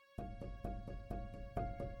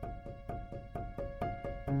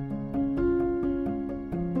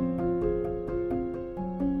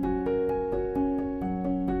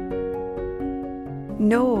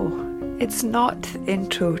No, it's not the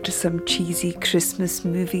intro to some cheesy Christmas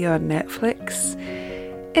movie on Netflix.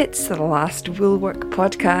 It's the last Woolwork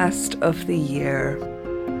podcast of the year.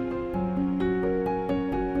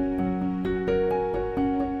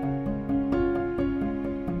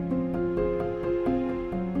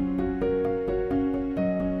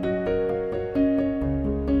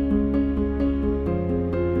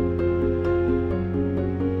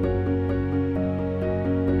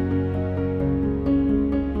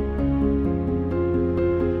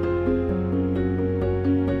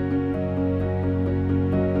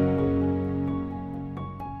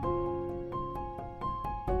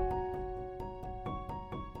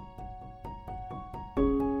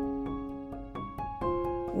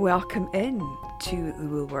 Welcome in to the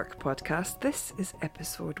Woolwork podcast. This is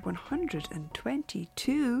episode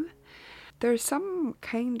 122. There's some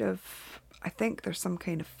kind of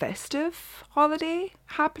festive holiday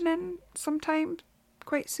happening sometime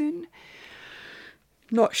quite soon.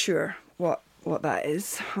 Not sure what that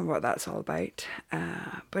is or what that's all about.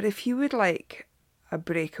 But if you would like a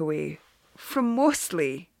breakaway from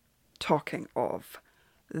mostly talking of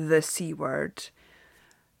the C word,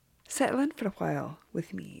 settle in for a while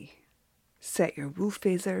with me. Set your wool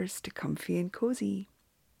phasers to comfy and cosy.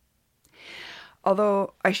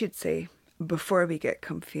 Although I should say, before we get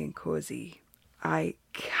comfy and cosy, I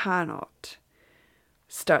cannot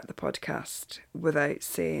start the podcast without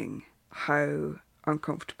saying how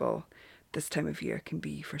uncomfortable this time of year can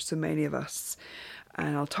be for so many of us.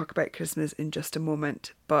 And I'll talk about Christmas in just a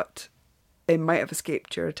moment, but it might have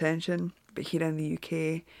escaped your attention. But here in the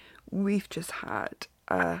UK, we've just had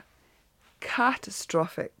a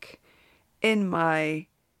catastrophic, in my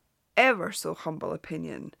ever so humble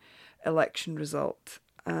opinion, election result,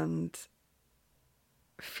 and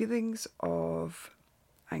feelings of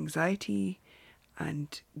anxiety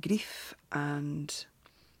and grief and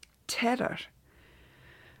terror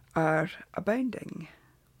are abounding.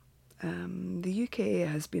 The UK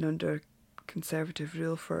has been under Conservative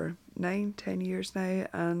rule for 9-10 years now,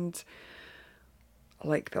 and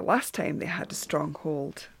like the last time they had a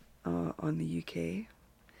stronghold on the UK,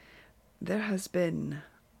 there has been,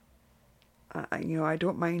 I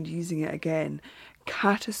don't mind using it again,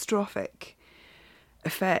 catastrophic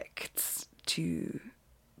effects to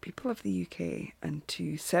people of the UK and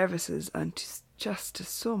to services and to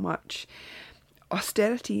so much.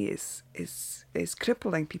 Austerity is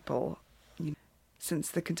crippling people.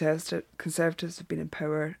 Since the Conservatives have been in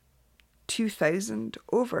power,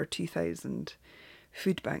 over 2,000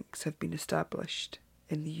 food banks have been established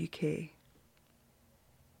in the UK.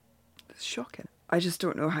 It's shocking. I just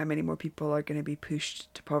don't know how many more people are going to be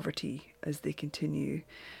pushed to poverty as they continue.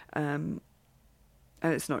 And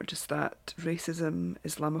it's not just that. Racism,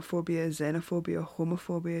 Islamophobia, xenophobia,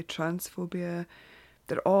 homophobia, transphobia,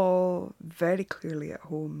 they're all very clearly at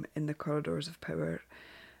home in the corridors of power.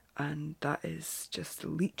 And that is just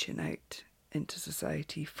leaching out into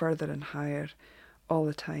society further and higher all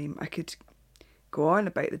the time. I could go on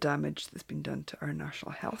about the damage that's been done to our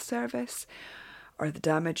National Health Service, or the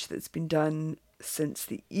damage that's been done since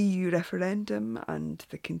the EU referendum and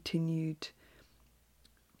the continued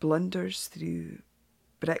blunders through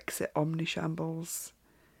Brexit omnishambles.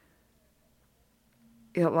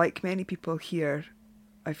 Like many people here,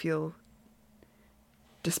 I feel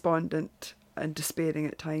despondent and despairing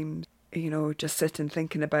at times. Just sitting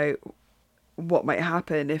thinking about what might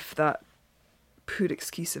happen if that poor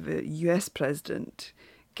excuse of a US president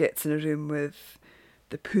gets in a room with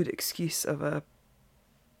the poor excuse of a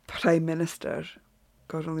prime minister.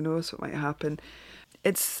 God only knows what might happen.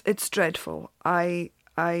 It's dreadful. I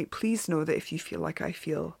please know that if you feel like I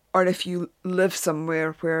feel, or if you live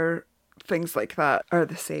somewhere where things like that are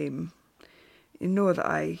the same, you know that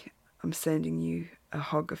I am sending you a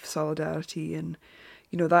hug of solidarity. And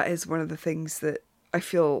that is one of the things that I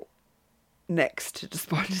feel next to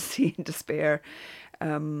despondency and despair.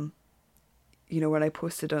 When I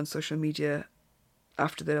posted on social media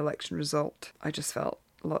after the election result, I just felt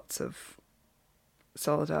lots of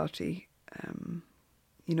solidarity, and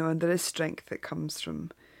there is strength that comes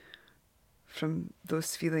from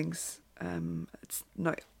those feelings. It's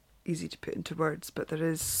not easy to put into words, but there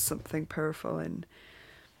is something powerful in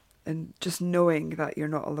just knowing that you're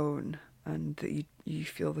not alone and that you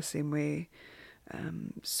feel the same way.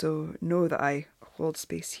 So know that I hold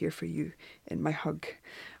space here for you in my hug,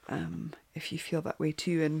 if you feel that way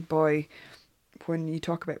too. And boy, when you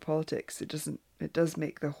talk about politics, it does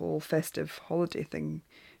make the whole festive holiday thing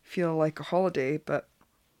feel like a holiday, but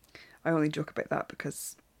I only joke about that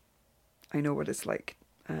because I know what it's like,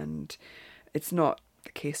 and it's not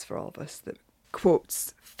the case for all of us. That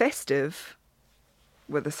quotes festive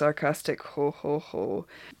with a sarcastic ho ho ho.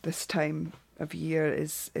 This time of year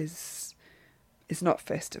is not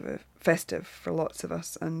festive for lots of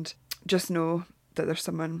us, and just know that there's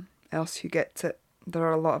someone else who gets it. There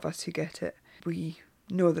are a lot of us who get it. We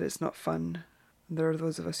know that it's not fun. There are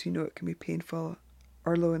those of us who know it can be painful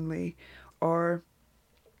or lonely, or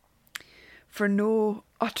for no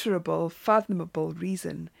utterable, fathomable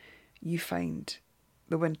reason, you find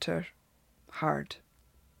the winter hard.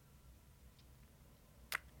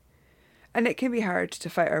 And it can be hard to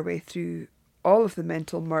fight our way through all of the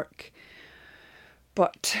mental murk,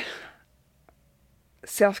 but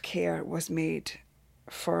self-care was made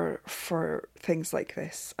for things like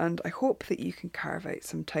this, and I hope that you can carve out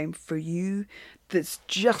some time for you that's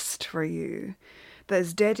just for you, that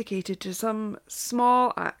is dedicated to some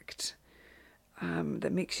small act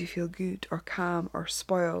that makes you feel good or calm or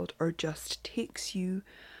spoiled, or just takes you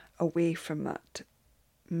away from that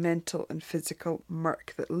mental and physical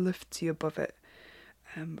murk that lifts you above it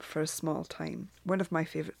for a small time. One of my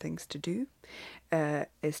favourite things to do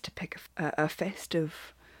is to pick a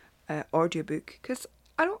festive audiobook, because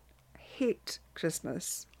I don't hate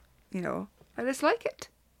Christmas, I dislike it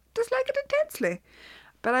intensely.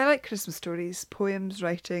 But I like Christmas stories, poems,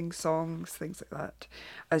 writing, songs, things like that,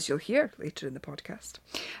 as you'll hear later in the podcast.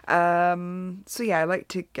 So yeah, I like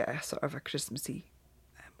to get a sort of a Christmassy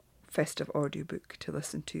festive audiobook to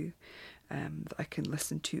listen to, that I can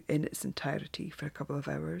listen to in its entirety for a couple of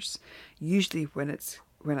hours. Usually when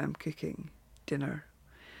I'm cooking dinner,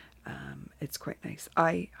 it's quite nice.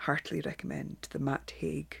 I heartily recommend the Matt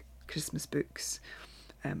Haig Christmas books,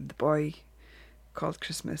 The Boy Called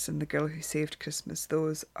Christmas and The Girl Who Saved Christmas.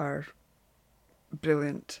 Those are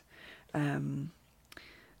brilliant.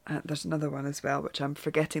 There's another one as well, which I'm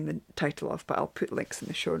forgetting the title of, but I'll put links in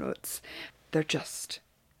the show notes. They're just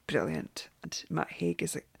brilliant. And Matt Haig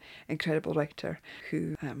is an incredible writer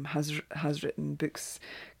who has written books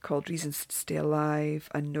called Reasons to Stay Alive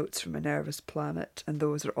and Notes from a Nervous Planet, and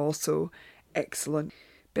those are also excellent.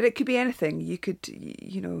 But it could be anything. You could,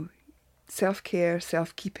 self-care,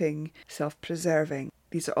 self-keeping, self-preserving.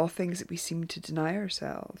 These are all things that we seem to deny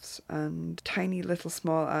ourselves, and tiny little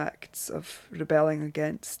small acts of rebelling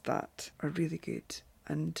against that are really good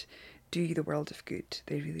and do you the world of good.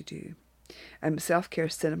 They really do. Self-care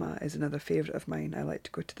cinema is another favourite of mine. I like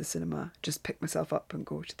to go to the cinema, just pick myself up and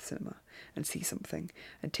go to the cinema and see something,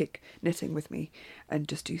 and take knitting with me and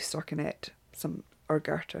just do stockinette or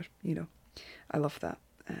garter, I love that.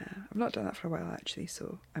 I've not done that for a while actually,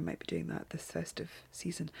 so I might be doing that this festive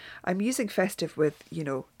season. I'm using festive with,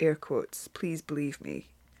 air quotes. Please believe me,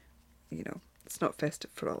 it's not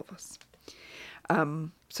festive for all of us.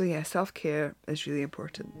 So yeah, self-care is really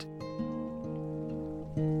important.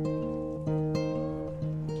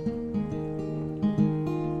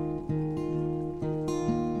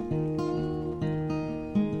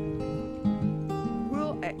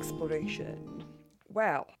 Wool exploration.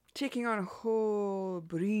 Well, taking on a whole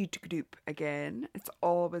breed group again. It's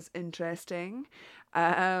always interesting.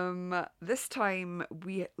 This time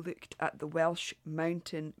we looked at the Welsh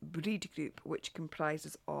Mountain breed group, which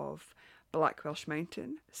comprises of Black Welsh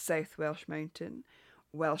Mountain, South Welsh Mountain,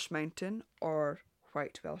 Welsh Mountain or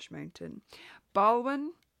White Welsh Mountain, Balwen,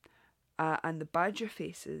 and the Badger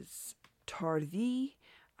faces, Torddee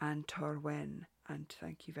and Torwen. And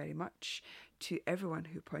thank you very much to everyone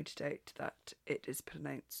who pointed out that it is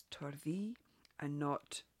pronounced Torddee and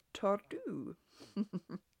not Tordoo.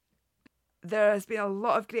 There has been a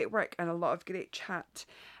lot of great work and a lot of great chat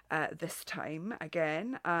this time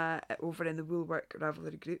again over in the Woolwork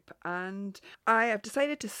Ravelry group, and I have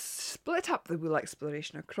decided to split up the wool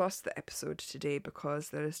exploration across the episode today because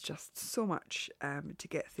there is just so much to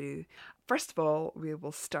get through. First of all, we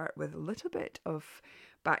will start with a little bit of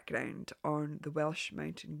background on the Welsh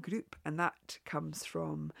Mountain group, and that comes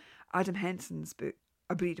from Adam Henson's book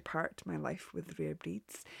A Breed Apart, My Life with Rare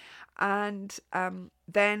Breeds. And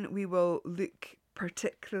then we will look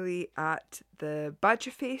particularly at the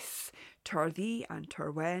Badgerface, Torddee and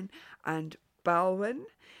Torwen and Balwen,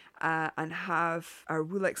 and have our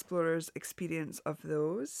Wool Explorers experience of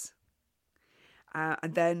those.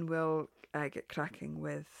 And then we'll get cracking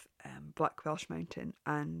with Black Welsh Mountain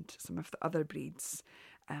and some of the other breeds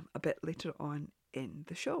a bit later on in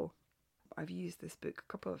the show. I've used this book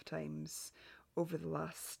a couple of times over the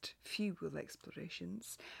last few wool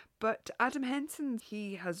explorations, but Adam Henson,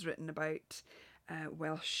 he has written about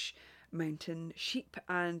Welsh mountain sheep,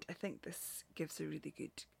 and I think this gives a really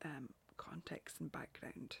good context and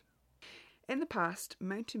background. In the past,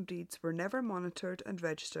 mountain breeds were never monitored and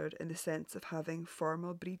registered in the sense of having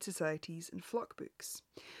formal breed societies and flock books.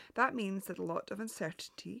 That means that a lot of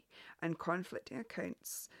uncertainty and conflicting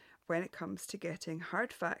accounts when it comes to getting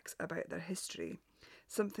hard facts about their history,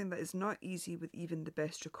 something that is not easy with even the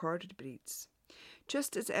best recorded breeds.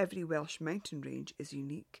 Just as every Welsh mountain range is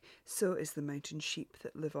unique, so is the mountain sheep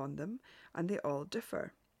that live on them, and they all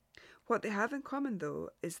differ. What they have in common, though,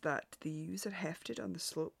 is that the ewes are hefted on the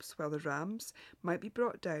slopes while the rams might be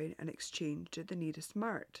brought down and exchanged at the nearest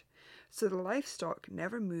mart, so the livestock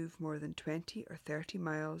never move more than 20 or 30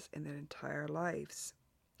 miles in their entire lives.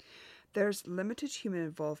 There's limited human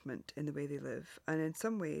involvement in the way they live, and in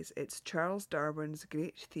some ways it's Charles Darwin's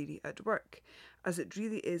great theory at work, as it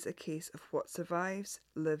really is a case of what survives,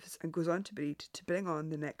 lives, and goes on to breed to bring on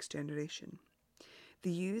the next generation. The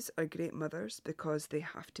ewes are great mothers because they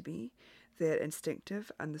have to be. They're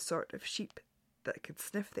instinctive and the sort of sheep that can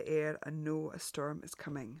sniff the air and know a storm is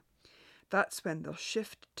coming. That's when they'll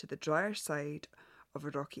shift to the drier side of a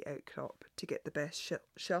rocky outcrop to get the best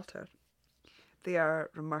shelter. They are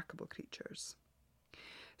remarkable creatures.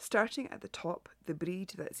 Starting at the top, the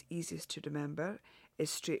breed that's easiest to remember is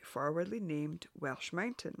straightforwardly named Welsh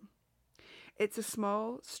Mountain. It's a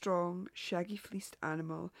small, strong, shaggy-fleeced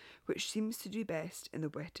animal which seems to do best in the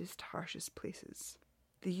wettest, harshest places.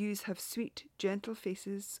 The ewes have sweet, gentle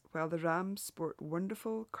faces, while the rams sport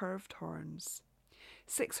wonderful, curved horns.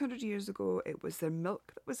 600 years ago, it was their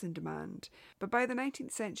milk that was in demand, but by the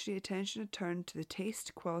 19th century, attention had turned to the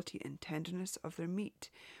taste, quality, and tenderness of their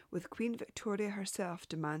meat, with Queen Victoria herself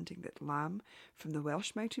demanding that lamb from the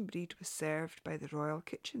Welsh mountain breed was served by the royal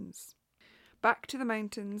kitchens. Back to the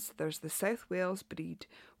mountains, there's the South Wales breed,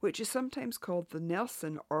 which is sometimes called the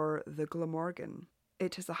Nelson or the Glamorgan.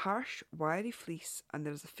 It has a harsh, wiry fleece, and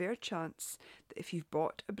there's a fair chance that if you've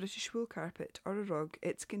bought a British wool carpet or a rug,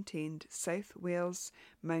 it's contained South Wales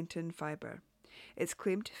mountain fibre. Its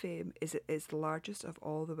claim to fame is it is the largest of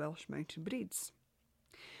all the Welsh mountain breeds.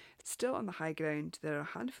 Still on the high ground, there are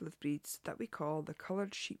a handful of breeds that we call the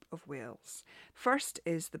coloured sheep of Wales. First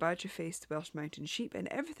is the badger-faced Welsh mountain sheep, and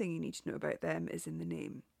everything you need to know about them is in the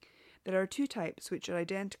name. There are two types which are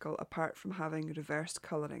identical apart from having reverse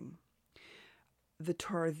colouring. The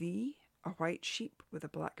Torddee, a white sheep with a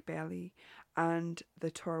black belly, and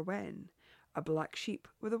the Torwen, a black sheep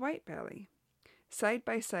with a white belly. Side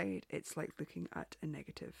by side, it's like looking at a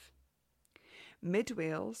negative. Mid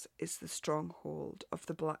Wales is the stronghold of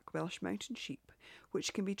the black Welsh mountain sheep,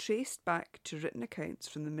 which can be traced back to written accounts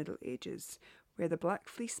from the Middle Ages, where the black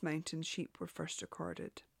fleece mountain sheep were first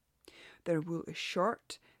recorded. Their wool is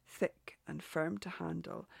short, thick, and firm to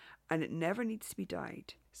handle, and it never needs to be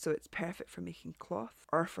dyed, so it's perfect for making cloth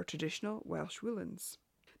or for traditional Welsh woolens.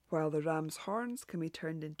 While the ram's horns can be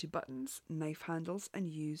turned into buttons, knife handles, and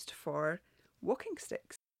used for walking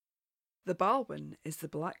sticks. The Balwen is the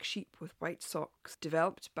black sheep with white socks,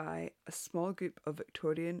 developed by a small group of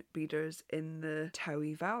Victorian breeders in the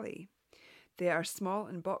Towy Valley. They are small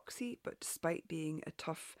and boxy, but despite being a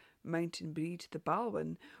tough mountain breed, the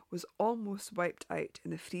Balwen was almost wiped out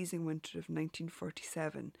in the freezing winter of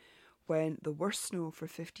 1947, when the worst snow for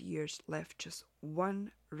 50 years left just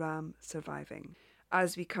one ram surviving.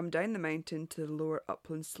 As we come down the mountain to the lower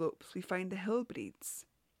upland slopes, we find the hill breeds.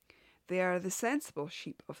 They are the sensible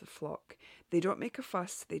sheep of the flock. They don't make a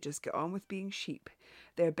fuss, they just get on with being sheep.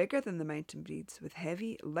 They're bigger than the mountain breeds, with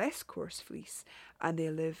heavy, less coarse fleece, and they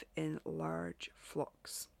live in large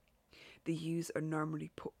flocks. The ewes are normally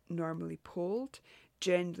polled,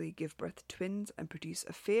 generally give birth to twins, and produce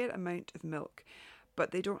a fair amount of milk,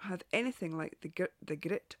 but they don't have anything like the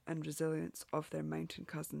grit and resilience of their mountain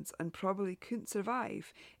cousins, and probably couldn't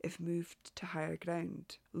survive if moved to higher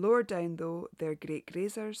ground. Lower down, though, they're great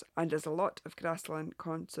grazers, and as a lot of grassland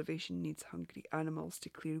conservation needs hungry animals to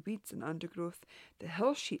clear weeds and undergrowth, the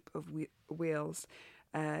hill sheep of Wales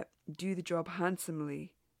do the job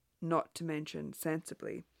handsomely, not to mention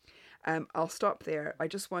sensibly. I'll stop there. I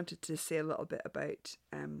just wanted to say a little bit about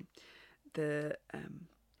the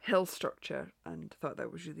hill structure, and thought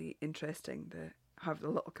that was really interesting to have the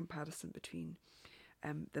little comparison between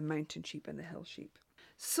the mountain sheep and the hill sheep.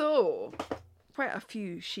 So, quite a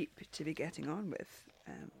few sheep to be getting on with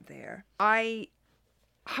there. I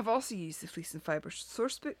have also used the Fleece and Fibre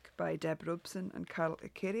Sourcebook by Deb Robson and Carol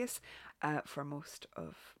Icarius for most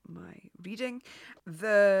of my reading.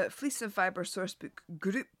 The Fleece and Fibre Sourcebook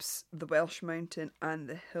groups the Welsh Mountain and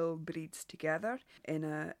the hill breeds together in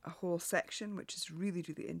a whole section, which is really,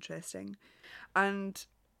 really interesting. And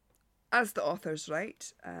as the authors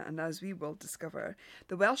write, and as we will discover,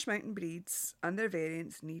 the Welsh mountain breeds and their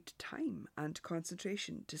variants need time and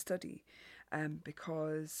concentration to study.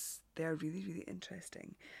 because they're really, really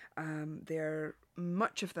interesting.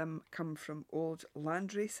 Much of them come from old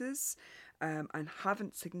land races and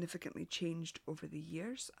haven't significantly changed over the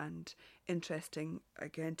years. And interesting,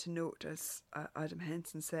 again, to note, as Adam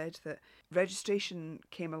Henson said, that registration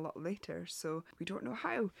came a lot later, so we don't know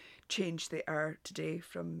how changed they are today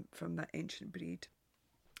from that ancient breed.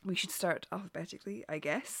 We should start alphabetically, I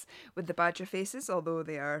guess, with the badger faces, although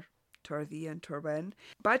they are Torthee and Torwen.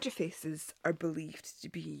 Badger faces are believed to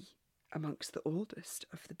be amongst the oldest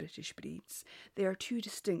of the British breeds. They are two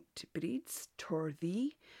distinct breeds,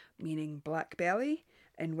 Torthee, meaning black belly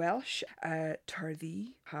in Welsh.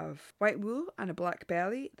 Torthee have white wool and a black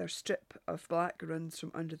belly. Their strip of black runs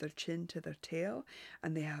from under their chin to their tail,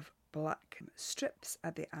 and they have black strips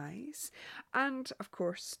at the eyes. And, of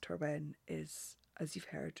course, Torwen is, as you've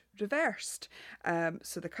heard, reversed.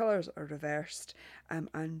 So the colours are reversed,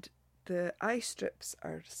 and the eye strips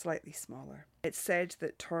are slightly smaller. It's said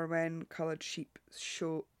that Torwen coloured sheep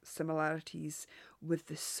show similarities with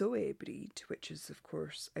the Soay breed, which is, of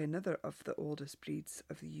course, another of the oldest breeds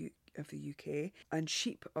of the UK. And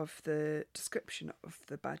sheep of the description of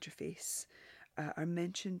the badger face are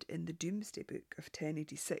mentioned in the Domesday Book of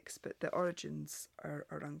 1086, but the origins are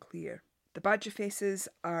unclear. The badger faces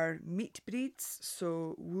are meat breeds,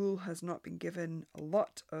 so wool has not been given a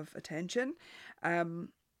lot of attention.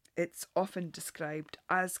 It's often described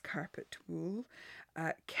as carpet wool.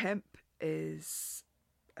 Kemp is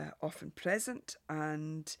often present,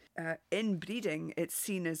 and in breeding it's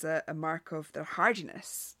seen as a mark of their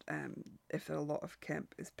hardiness if a lot of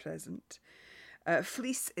kemp is present.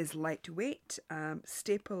 Fleece is lightweight.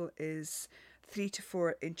 Staple is 3 to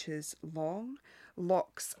 4 inches long.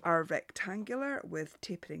 Locks are rectangular with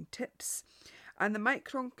tapering tips. And the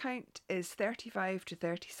micron count is 35 to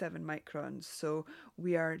 37 microns. So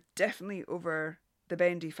we are definitely over the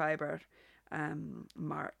bendy fibre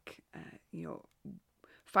mark.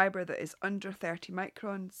 Fibre that is under 30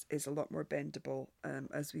 microns is a lot more bendable,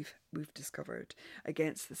 as we've discovered,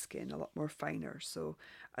 against the skin, a lot more finer. So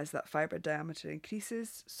as that fibre diameter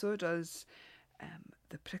increases, so does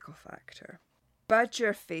the prickle factor.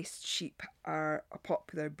 Badger-faced sheep are a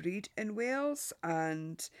popular breed in Wales,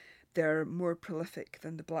 and they're more prolific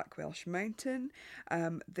than the Black Welsh Mountain.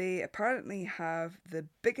 They apparently have the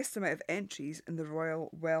biggest amount of entries in the Royal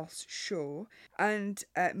Welsh Show, and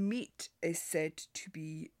meat is said to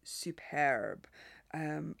be superb,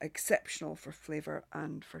 exceptional for flavour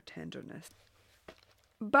and for tenderness.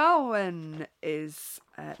 Balwen is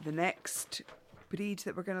the next breed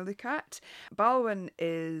that we're going to look at. Balwen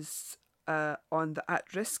is on the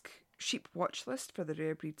at-risk sheep watch list for the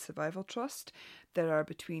Rare Breed Survival Trust. There are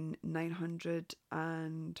between 900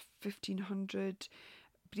 and 1500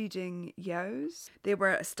 breeding yows. They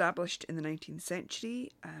were established in the 19th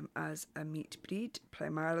century as a meat breed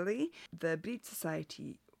primarily. The Breed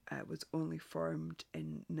Society was only formed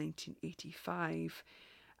in 1985.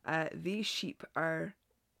 These sheep are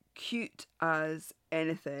cute as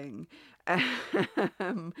anything.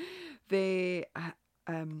 They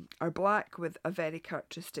are black with a very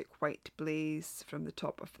characteristic white blaze from the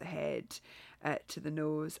top of the head to the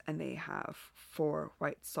nose, and they have 4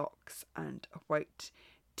 white socks and a white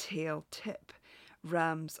tail tip.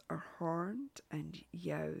 Rams are horned and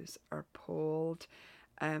yows are polled.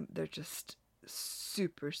 They're just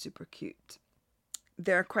super, super cute.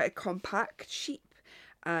 They're quite a compact sheep,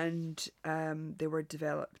 and they were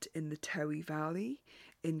developed in the Towy Valley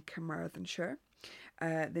in Carmarthenshire.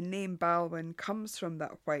 The name Balwen comes from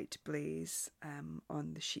that white blaze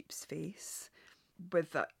on the sheep's face.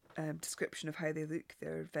 With that description of how they look,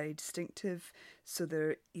 they're very distinctive, so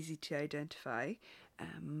they're easy to identify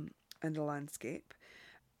in the landscape.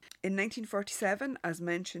 In 1947, as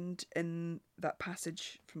mentioned in that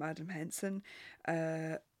passage from Adam Henson,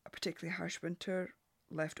 a particularly harsh winter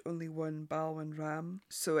left only one Balwen ram,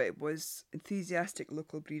 so it was enthusiastic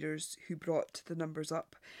local breeders who brought the numbers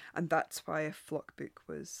up, and that's why a flock book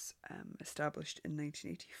was established in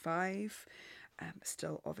 1985.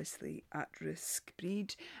 Still obviously at-risk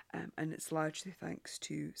breed, and it's largely thanks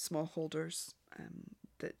to smallholders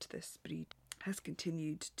that this breed has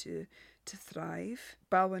continued to thrive.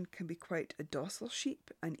 Balwen can be quite a docile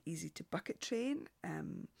sheep and easy to bucket train.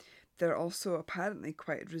 They're also apparently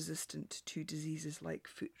quite resistant to diseases like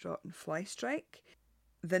foot rot and fly strike.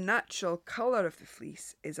 The natural colour of the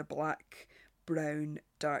fleece is a black, brown,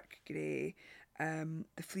 dark grey.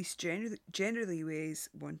 The fleece generally weighs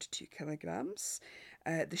 1 to 2 kilograms.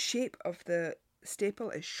 The shape of the staple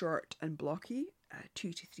is short and blocky,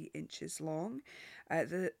 2 to 3 inches long.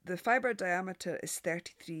 The fibre diameter is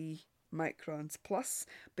 33 microns plus,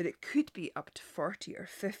 but it could be up to 40 or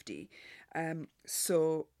 50.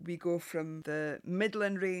 So we go from the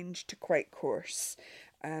midland range to quite coarse.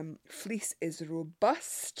 Fleece is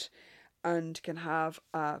robust and can have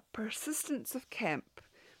a persistence of kemp,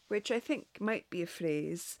 which I think might be a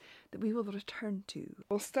phrase that we will return to.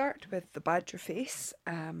 We'll start with the badger face,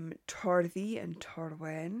 Torthee and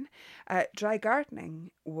Torwen. Dry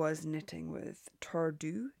Gardening was knitting with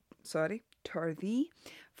Torthee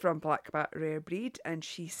from Black Bat Rare Breed, and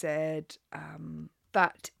she said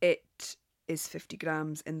that it is 50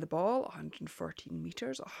 grams in the ball, 114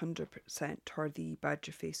 metres, 100% Torthee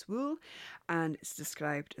badger face wool, and it's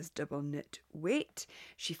described as double knit weight.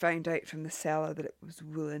 She found out from the seller that it was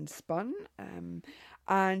woolen spun,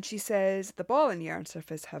 and she says the ball and yarn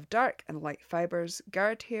surface have dark and light fibres,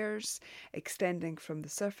 guard hairs extending from the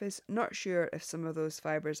surface. Not sure if some of those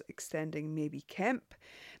fibres extending may be kemp.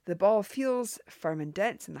 The ball feels firm and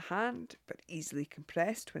dense in the hand, but easily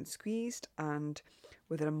compressed when squeezed, and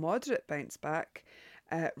with a moderate bounce back.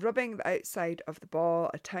 Rubbing the outside of the ball,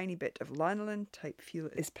 a tiny bit of lanolin type feel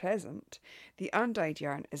is present. The undyed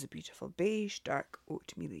yarn is a beautiful beige, dark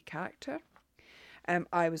oatmeal character.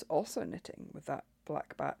 I was also knitting with that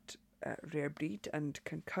Black Bat Rare Breed and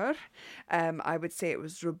concur. I would say it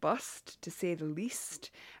was robust, to say the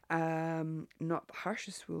least. Not the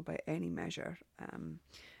harshest wool by any measure,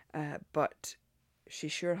 but she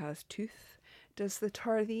sure has tooth, does the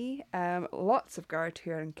Torthee. Lots of guard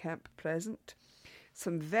hair and kemp present.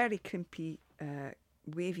 Some very crimpy,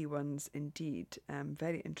 wavy ones indeed.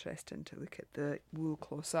 Very interesting to look at the wool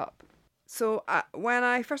close up. So when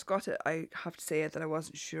I first got it, I have to say that I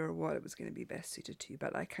wasn't sure what it was going to be best suited to,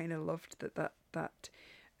 but I kind of loved that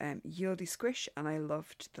yieldy squish, and I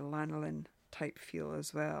loved the lanolin type feel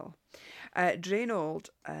as well. Drainold,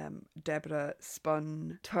 Deborah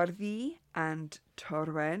spun Torthee and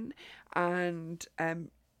Torwen, and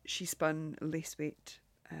she spun lace weight,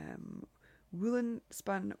 woolen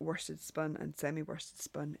spun, worsted spun and semi-worsted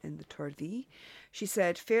spun in the Torthee. She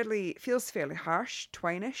said feels fairly harsh,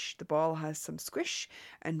 twinish. The ball has some squish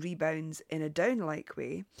and rebounds in a down-like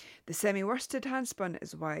way. The semi-worsted hand spun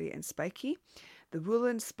is wiry and spiky. The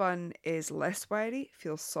woolen spun is less wiry,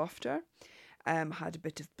 feels softer. Had a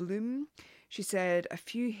bit of bloom. She said a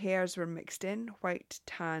few hairs were mixed in, white,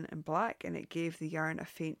 tan and black, and it gave the yarn a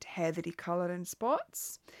faint heathery colour in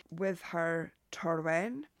spots. With her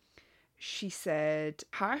Torwen, she said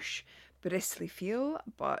harsh, bristly feel,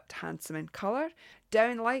 but handsome in colour.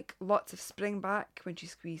 Down-like, lots of spring back when she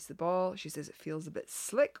squeezed the ball. She says it feels a bit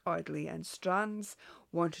slick, oddly, and strands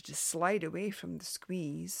wanted to slide away from the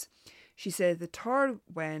squeeze. She said the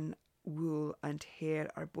Torwen wool and hair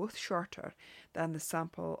are both shorter than the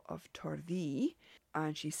sample of Torthee,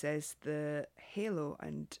 and she says the halo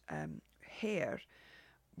and hair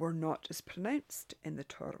were not as pronounced in the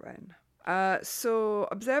Torwen. So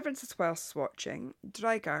observances while swatching: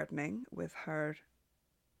 Dry Gardening with her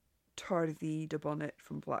Torthee double knit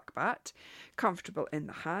from Black Bat, comfortable in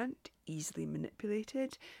the hand, easily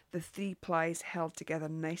manipulated. The 3 plies held together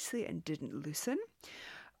nicely and didn't loosen.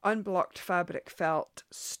 Unblocked fabric felt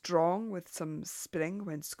strong with some spring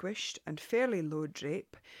when squished and fairly low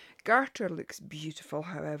drape. Garter looks beautiful,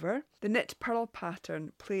 however. The knit purl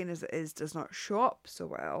pattern, plain as it is, does not show up so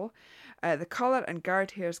well. The colour and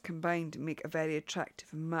guard hairs combined make a very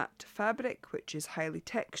attractive matte fabric, which is highly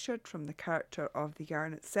textured from the character of the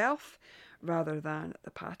yarn itself rather than the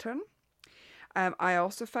pattern. I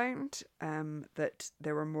also found that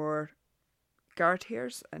there were more guard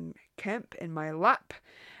hairs and kemp in my lap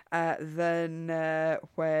than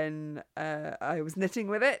when I was knitting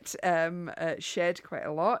with it. It shed quite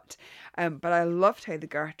a lot, but I loved how the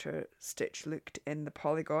garter stitch looked in the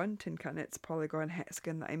polygon, Tin Cut Knits polygon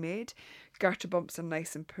hexagon that I made. Garter bumps are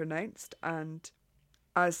nice and pronounced, and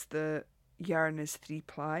as the yarn is 3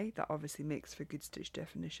 ply, that obviously makes for good stitch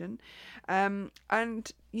definition.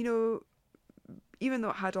 And you know, even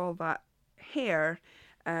though it had all that hair,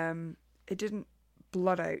 it didn't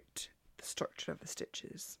blur out the structure of the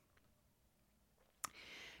stitches.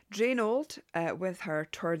 Drainold with her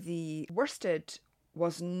Torthee worsted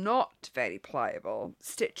was not very pliable.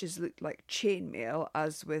 Stitches looked like chainmail,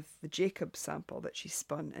 as with the Jacob sample that she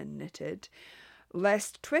spun and knitted.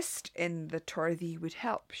 Less twist in the Torthee would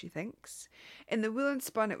help, she thinks. In the woolen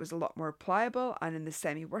spun it was a lot more pliable, and in the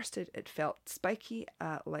semi-worsted it felt spiky,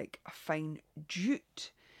 like a fine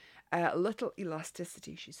jute. Little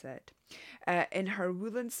elasticity, she said. In her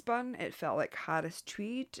woolen spun, it felt like Harris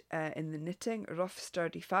tweed. In the knitting, rough,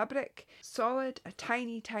 sturdy fabric. Solid, a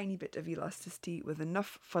tiny, tiny bit of elasticity with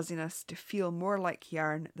enough fuzziness to feel more like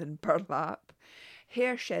yarn than burlap.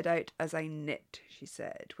 Hair shed out as I knit, she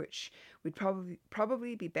said, which would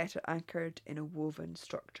probably be better anchored in a woven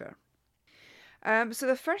structure. So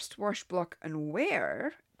the first wash, block and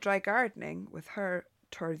wear, dry gardening, with her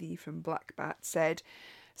Torthee from Blackbat, said,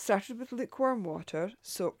 started with lukewarm water,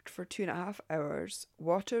 soaked for 2.5 hours,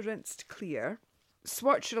 water rinsed clear,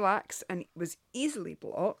 swatch relaxed and was easily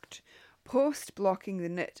blocked. Post blocking, the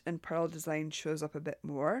knit and purl design shows up a bit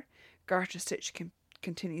more. Garter stitch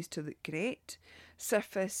continues to look great.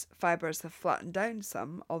 Surface fibres have flattened down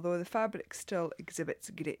some, although the fabric still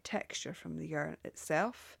exhibits great texture from the yarn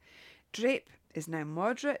itself. Drape is now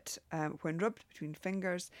moderate. When rubbed between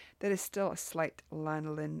fingers, there is still a slight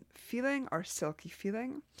lanolin feeling or silky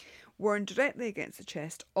feeling. Worn directly against the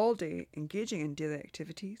chest all day, engaging in daily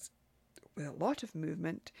activities with a lot of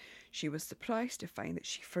movement, she was surprised to find that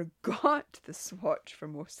she forgot the swatch for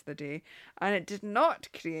most of the day, and it did not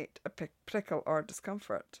create a prickle or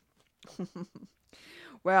discomfort.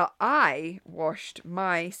 Well, I washed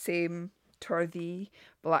my same Torthee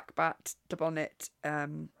Blackbat double knit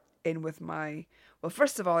in with my... Well,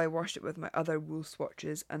 first of all, I washed it with my other wool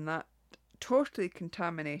swatches, and that totally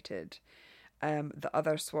contaminated the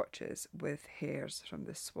other swatches with hairs from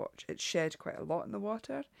this swatch. It shed quite a lot in the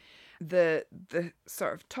water. The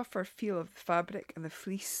sort of tougher feel of the fabric and the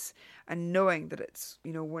fleece, and knowing that it's,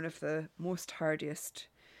 you know, one of the most hardiest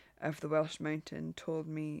of the Welsh Mountain, told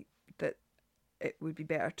me that it would be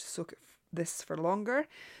better to soak this for longer.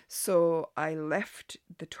 So I left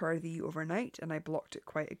the Torthee overnight and I blocked it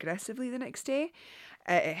quite aggressively the next day.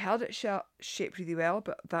 It held its shape really well,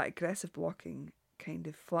 but that aggressive blocking kind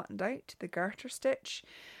of flattened out the garter stitch.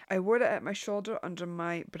 I wore it at my shoulder under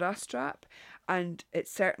my bra strap, and it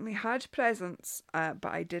certainly had presence, but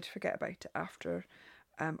I did forget about it after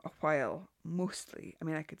a while, mostly. I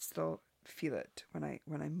mean, I could still feel it when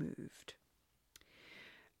I moved.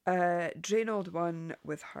 Drain Old One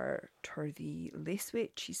with her Torthee lace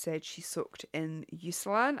weight, she said she soaked in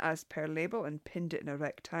Eucalan as per label and pinned it in a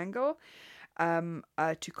rectangle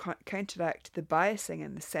to counteract the biasing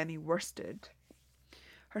in the semi-worsted.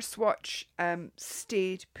 Her swatch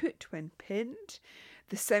stayed put when pinned.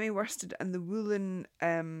 The semi-worsted and the woolen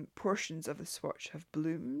portions of the swatch have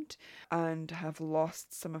bloomed and have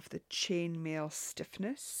lost some of the chainmail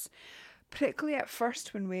stiffness. Prickly at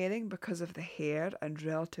first when wearing because of the hair and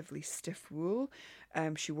relatively stiff wool.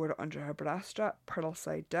 She wore it under her bra strap, purl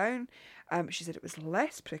side down. She said it was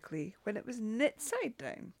less prickly when it was knit side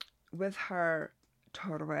down. With her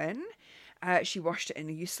Torwen, she washed it in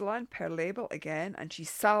a Eucalan per label again, and she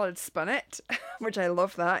salad spun it, which I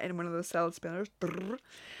love that, in one of those salad spinners.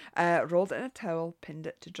 Rolled it in a towel, pinned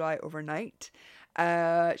it to dry overnight.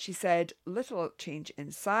 She said little change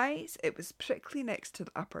in size. It was prickly next to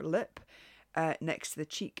the upper lip, next to the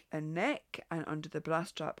cheek and neck, and under the bra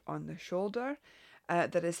strap on the shoulder.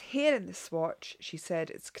 There is hair in the swatch. She said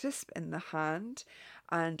it's crisp in the hand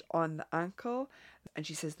and on the ankle, and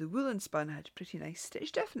she says the woolen spun had pretty nice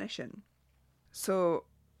stitch definition. So,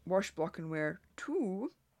 wash, block and wear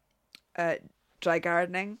 2. Dry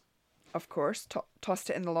gardening, of course, tossed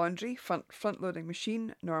it in the laundry, front loading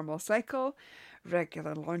machine, normal cycle,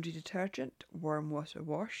 regular laundry detergent, warm water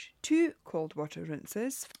wash, 2 cold water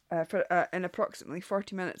rinses in approximately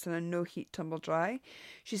 40 minutes in a no heat tumble dry.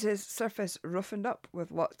 She says surface roughened up with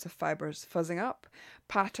lots of fibres fuzzing up,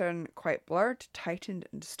 pattern quite blurred, tightened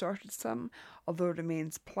and distorted some, although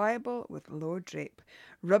remains pliable with low drape.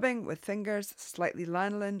 Rubbing with fingers, slightly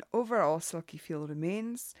lanolin, overall silky feel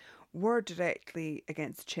remains. Wore directly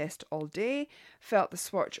against the chest all day, felt the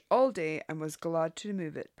swatch all day and was glad to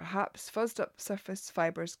remove it. Perhaps fuzzed up surface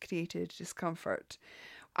fibres created discomfort.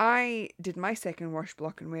 I did my second wash,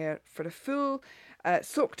 block and wear for a full,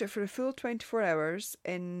 soaked it for a full 24 hours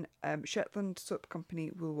in Shetland Soap Company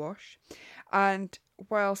wool wash, and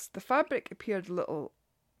whilst the fabric appeared a little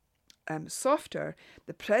softer,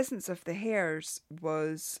 the presence of the hairs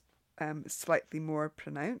was slightly more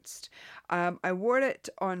pronounced. I wore it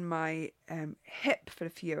on my hip for a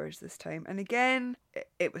few hours this time, and again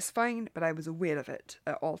it was fine, but I was aware of it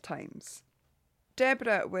at all times.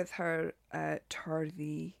 Deborah with her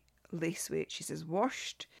Torthee lace weight, she says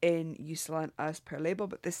washed in Eucalan as per label,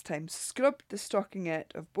 but this time scrubbed the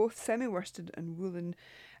stockingette of both semi-worsted and woolen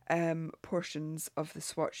portions of the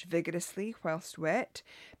swatch vigorously whilst wet,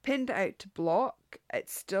 pinned out to block.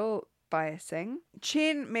 It's still biasing.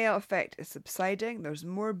 Chain mail effect is subsiding. There's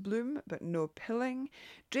more bloom but no pilling.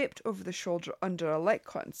 Draped over the shoulder under a light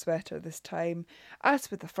cotton sweater this time.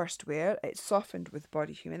 As with the first wear, it softened with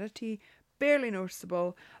body humidity. barely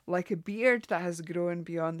noticeable, like a beard that has grown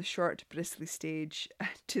beyond the short, bristly stage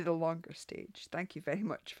to the longer stage. Thank you very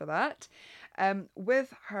much for that.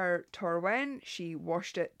 With her Torwen, she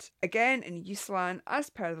washed it again in Yuslan as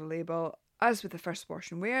per the label. As with the first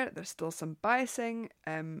wash and wear, there's still some biasing.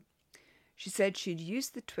 She said she'd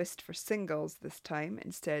used the twist for singles this time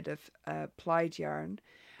instead of plied yarn.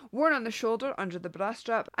 Worn on the shoulder under the bra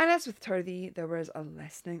strap, and as with Turthy, there was a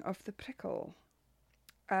lessening of the prickle.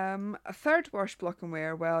 A third wash, block and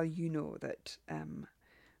wear, well, you know that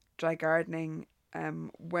Dry Gardening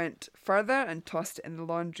went further and tossed it in the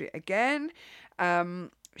laundry again.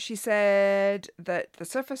 She said that the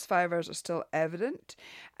surface fibres are still evident.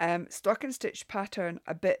 Stock and stitch pattern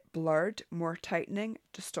a bit blurred, more tightening,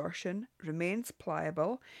 distortion, remains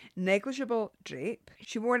pliable, negligible drape.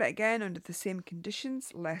 She wore it again under the same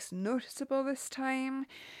conditions, less noticeable this time.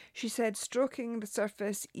 She said stroking the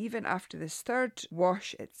surface even after this third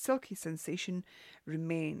wash, its silky sensation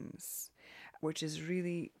remains, which is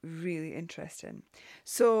really, really interesting.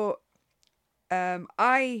 So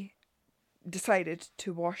I decided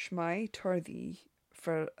to wash my Torthy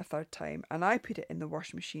for a third time, and I put it in the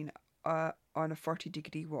washing machine on a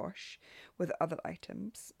 40-degree wash with other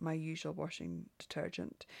items, my usual washing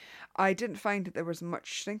detergent. I didn't find that there was much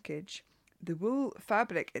shrinkage. The wool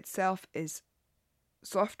fabric itself is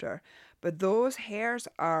softer, but those hairs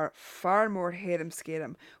are far more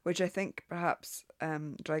harum-scarum, which I think perhaps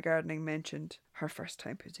Dry Gardening mentioned her first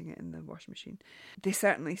time putting it in the washing machine. They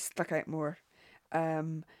certainly stuck out more.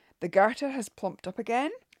 The garter has plumped up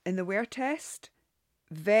again in the wear test.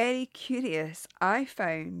 Very curious. I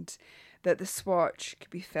found that the swatch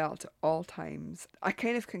could be felt at all times. I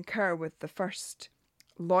kind of concur with the first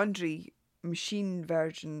laundry machine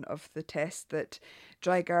version of the test that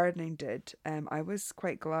Dry Gardening did. I was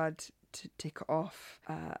quite glad to take it off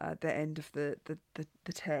at the end of the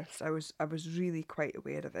test. I was really quite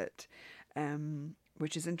aware of it.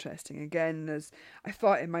 Which is interesting. Again, as I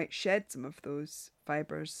thought it might shed some of those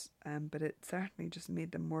fibres, but it certainly just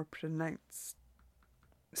made them more pronounced.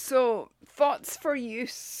 So, thoughts for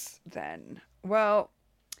use then? Well,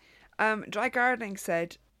 Dry Gardening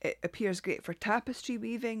said it appears great for tapestry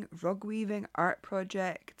weaving, rug weaving, art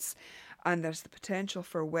projects, and there's the potential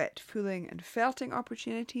for wet fooling and felting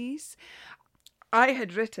opportunities. I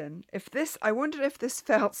had written, I wonder if this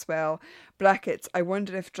felts well, brackets, I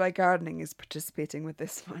wonder if Dry Gardening is participating with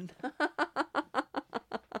this one.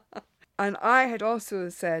 And I had also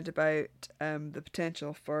said about the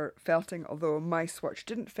potential for felting, although my swatch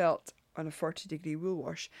didn't felt on a 40-degree wool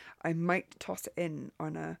wash, I might toss it in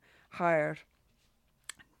on a higher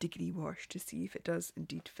degree wash to see if it does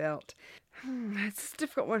indeed felt. It's a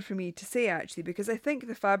difficult one for me to say actually, because I think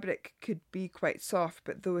the fabric could be quite soft,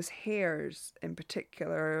 but those hairs in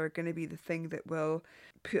particular are going to be the thing that will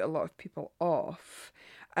put a lot of people off.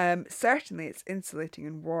 Certainly it's insulating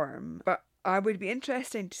and warm, but I would be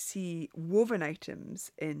interested to see woven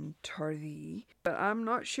items in Torthy, but I'm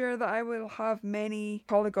not sure that I will have many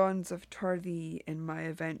polygons of Torthy in my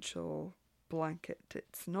eventual blanket.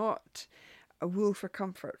 It's not a wool for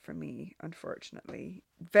comfort for me, unfortunately.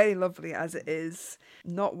 Very lovely as it is,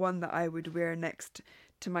 not one that I would wear next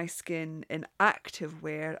to my skin in active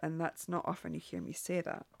wear, and that's not often you hear me say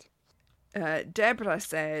that. Deborah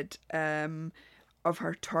said of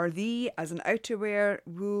her Torthy as an outerwear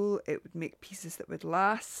wool, it would make pieces that would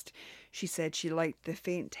last. She said she liked the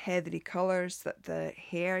faint heathery colours that the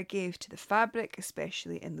hair gave to the fabric,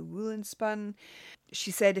 especially in the woolen spun.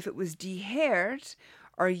 She said if it was de-haired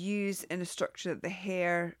or used in a structure that the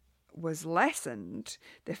hair was lessened,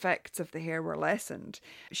 the effects of the hair were lessened,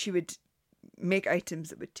 she would make items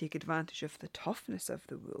that would take advantage of the toughness of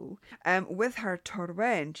the wool. With her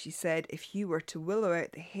Torwen, she said if you were to willow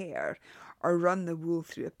out the hair or run the wool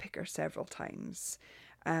through a picker several times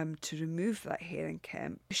to remove that hair and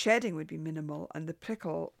kemp, the shedding would be minimal and the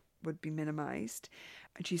prickle would be minimised.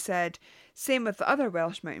 And she said, same with the other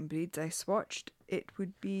Welsh mountain breeds I swatched, it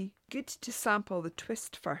would be good to sample the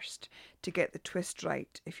twist first to get the twist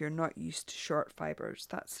right if you're not used to short fibres.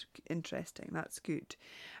 That's interesting, that's good.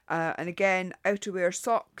 And again, outerwear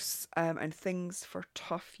socks and things for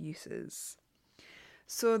tough uses.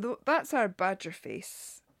 So that's our badger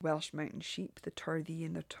face Welsh mountain sheep, the Torthy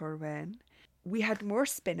and the Torwen. We had more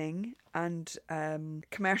spinning and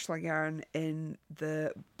commercial yarn in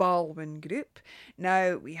the Balwin group.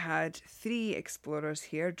 Now we had 3 explorers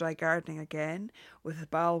here, dry gardening again, with the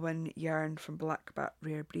Balwin yarn from Blackbat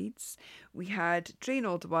Rare Breeds. We had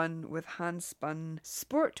Drainold 1 with hand-spun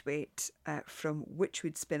sport weight from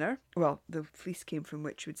Witchwood Spinner. Well, the fleece came from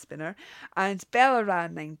Witchwood Spinner. And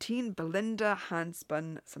Bellaran 19, Belinda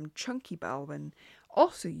hand-spun some chunky Balwin,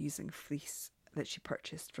 also using fleece that she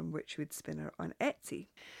purchased from Witchwood Spinner on Etsy.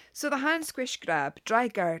 So the hand squish grab, dry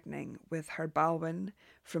gardening with her Balwin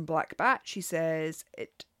from Black Bat. She says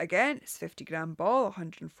it again, it's 50 gram ball,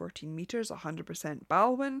 114 metres, 100%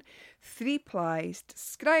 Balwin, 3 plies,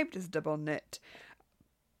 described as double knit.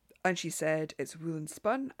 And she said it's woolen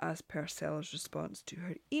spun as per seller's response to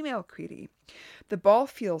her email query. The ball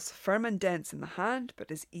feels firm and dense in the hand,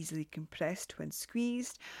 but is easily compressed when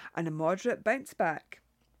squeezed, and a moderate bounce back.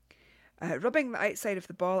 Rubbing the outside of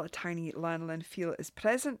the ball, a tiny lanolin feel is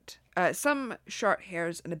present. Some short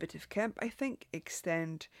hairs and a bit of kemp, I think,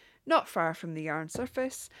 extend not far from the yarn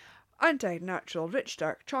surface. Undyed natural, rich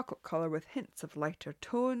dark chocolate colour with hints of lighter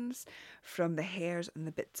tones from the hairs and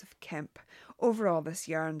the bits of kemp. Overall, this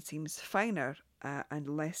yarn seems finer and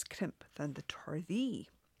less crimp than the Torthee.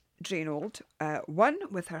 Drainold 1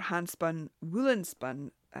 with her hand-spun, woolen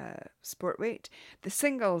spun sport weight. The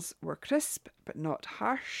singles were crisp but not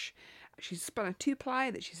harsh. She's spun a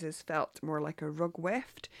 2-ply that she says felt more like a rug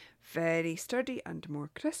weft, very sturdy and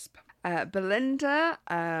more crisp. Belinda,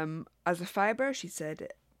 as a fibre, she said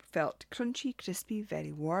it felt crunchy, crispy,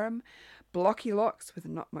 very warm. Blocky locks with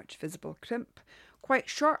not much visible crimp. Quite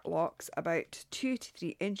short locks, about 2 to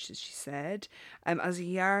 3 inches, she said. As a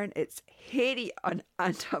yarn, it's hairy and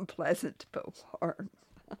unpleasant but warm.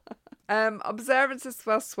 Observances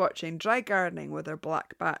while swatching, dry gardening with her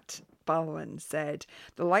Black Bat Balwin said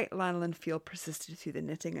the light lanolin feel persisted through the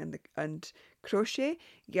knitting and crochet.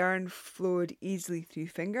 Yarn flowed easily through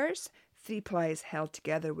fingers. 3 plies held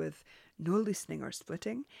together with no loosening or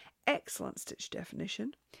splitting. Excellent stitch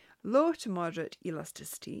definition. Low to moderate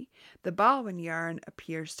elasticity. The Balwin yarn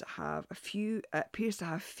appears to have few,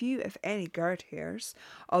 if any, guard hairs,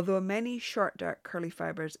 although many short, dark, curly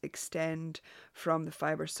fibres extend from the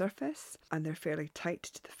fibre surface and they're fairly tight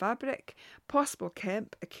to the fabric. Possible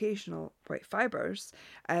kemp, occasional white fibres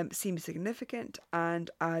seem significant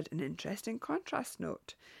and add an interesting contrast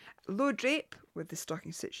note. Low drape with the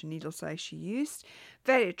stocking stitch and needle size she used.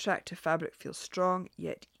 Very attractive fabric, feels strong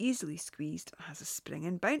yet easily squeezed and has a spring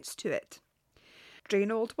and bounce to it.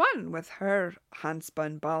 Drainold 1 with her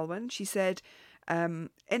hand-spun Balwin. She said in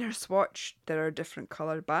her swatch there are different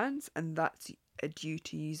colour bands and that's due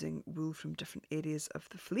to using wool from different areas of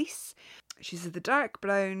the fleece. She said the dark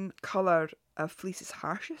brown colour of fleece is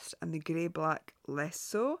harshest and the grey-black less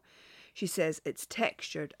so. She says it's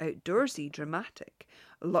textured, outdoorsy, dramatic.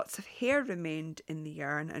 Lots of hair remained in the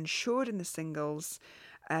yarn and showed in the singles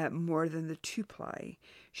more than the 2-ply.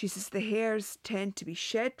 She says the hairs tend to be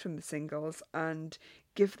shed from the singles and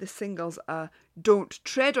give the singles a "don't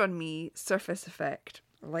tread on me" surface effect.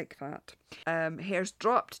 I like that. Hairs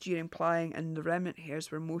dropped during plying and the remnant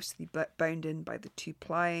hairs were mostly bound in by the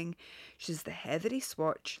 2-plying. She says the heathery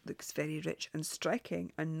swatch looks very rich and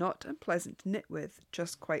striking and not unpleasant to knit with,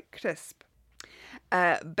 just quite crisp.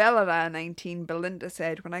 Bellara 19, Belinda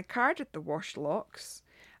said, when I carded the washed locks,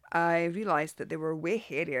 I realised that they were way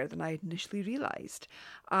hairier than I had initially realised.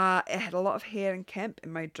 It had a lot of hair and kemp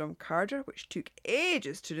in my drum carder, which took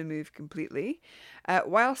ages to remove completely.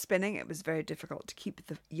 While spinning, it was very difficult to keep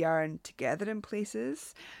the yarn together in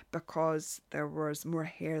places because there was more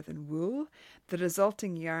hair than wool. The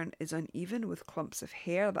resulting yarn is uneven with clumps of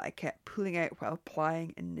hair that I kept pulling out while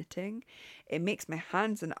plying and knitting. It makes my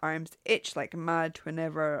hands and arms itch like mad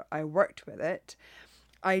whenever I worked with it.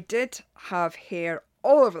 I did have hair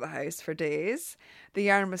all over the house for days. The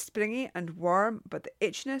yarn was springy and warm, but the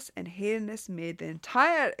itchiness and hairiness made the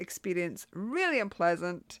entire experience really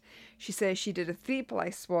unpleasant. She says she did a 3-ply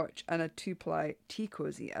swatch and a 2-ply tea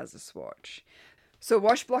cosy as a swatch. So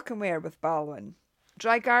wash, block and wear with Balwin.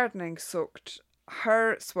 Dry gardening soaked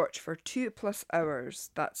her swatch for 2+ hours.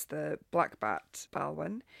 That's the Black Bat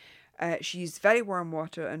Balwin. She used very warm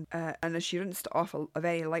water and as she rinsed it off, a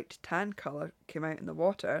very light tan colour came out in the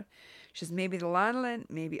water. She says maybe the lanolin,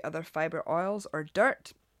 maybe other fibre oils or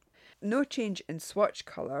dirt. No change in swatch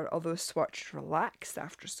colour, although swatch relaxed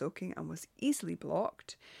after soaking and was easily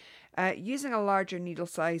blocked. Using a larger needle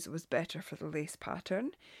size was better for the lace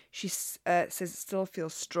pattern. She says it still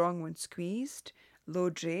feels strong when squeezed. Low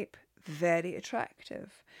drape, very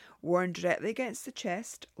attractive. Worn directly against the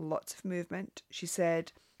chest, lots of movement. She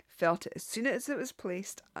said felt it as soon as it was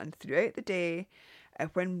placed and throughout the day.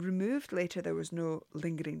 When removed later, there was no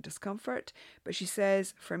lingering discomfort, but she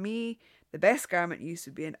says, for me, the best garment use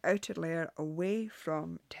would be an outer layer away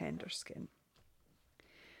from tender skin.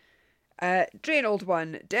 Drain old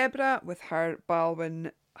one, Deborah, with her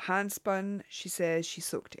Balwin handspun, she says she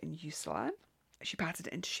soaked it in Eucelan. She patted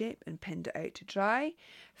it into shape and pinned it out to dry.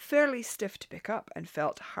 Fairly stiff to pick up and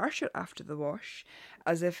felt harsher after the wash,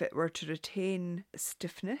 as if it were to retain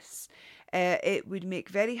stiffness. It would make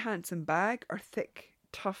very handsome bag or thick,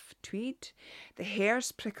 tough tweed. The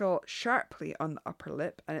hairs prickle sharply on the upper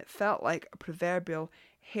lip, and it felt like a proverbial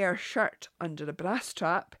hair shirt under a brass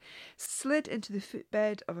strap. Slid into the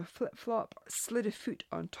footbed of a flip-flop, slid a foot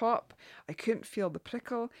on top. I couldn't feel the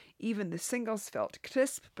prickle. Even the singles felt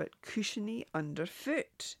crisp but cushiony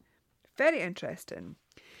underfoot. Very interesting.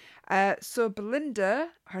 So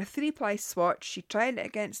Belinda, her 3-ply swatch, she tried it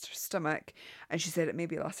against her stomach and she said it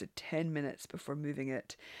maybe lasted 10 minutes before moving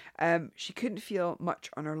it. She couldn't feel much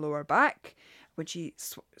on her lower back when she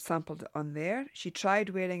sampled it on there. She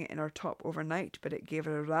tried wearing it in her top overnight, but it gave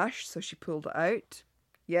her a rash, so she pulled it out.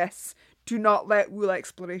 Yes, do not let wool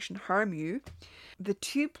exploration harm you. The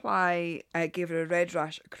 2-ply gave her a red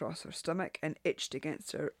rash across her stomach and itched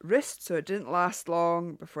against her wrist, so it didn't last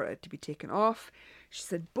long before it had to be taken off. She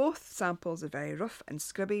said both samples are very rough and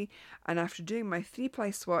scrubby, and after doing my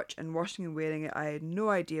 3-ply swatch and washing and wearing it, I had no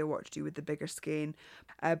idea what to do with the bigger skein,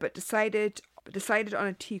 but decided on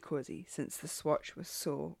a tea cosy since the swatch was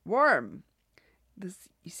so warm.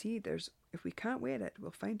 You see, if we can't wear it,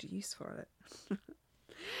 we'll find a use for it.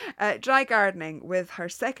 Dry gardening with her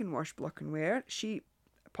second wash block and wear. She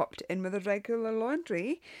popped it in with a regular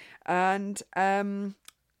laundry and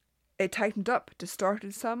it tightened up,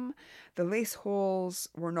 distorted some. The lace holes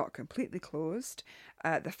were not completely closed.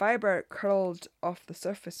 The fibre curled off the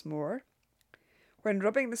surface more. When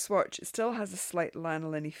rubbing the swatch, it still has a slight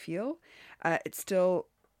lanolin-y feel. It's still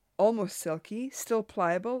almost silky, still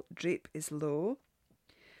pliable. Drape is low.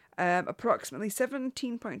 Approximately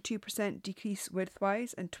 17.2% decrease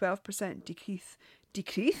widthwise and 12%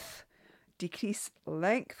 decrease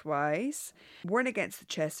lengthwise. Worn against the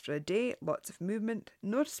chest for a day, lots of movement,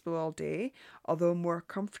 noticeable all day, although more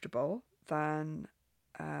comfortable than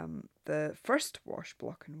the first wash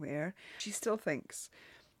block and wear. She still thinks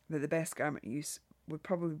that the best garment use would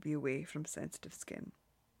probably be away from sensitive skin.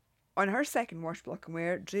 On her second wash block and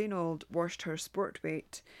wear, Jane Old washed her sport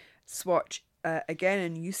weight swatch again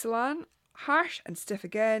in Eucelan, harsh and stiff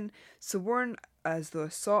again, so worn as though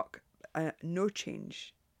a sock, no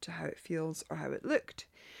change to how it feels or how it looked.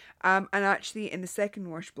 And actually in the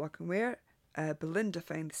second wash block and wear, Belinda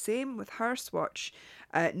found the same with her swatch,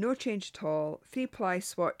 no change at all. 3-ply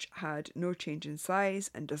swatch had no change in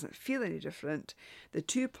size and doesn't feel any different. The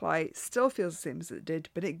 2-ply still feels the same as it did,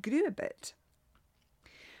 but it grew a bit.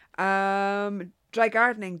 Dry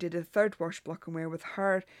gardening did a third wash block and wear with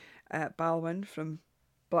her Balwin from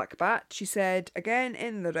Black Bat. She said, again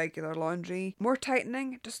in the regular laundry, more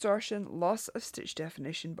tightening, distortion, loss of stitch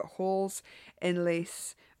definition, but holes in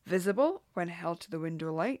lace visible when held to the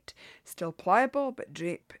window light, still pliable but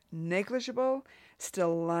drape negligible,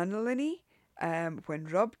 still lanolin-y when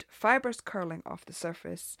rubbed, fibres curling off the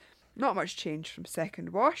surface, not much change from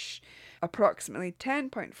second wash, approximately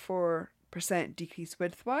 10.4% decrease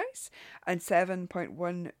widthwise and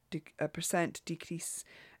 7.1% decrease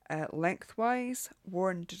lengthwise,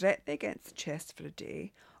 worn directly against the chest for a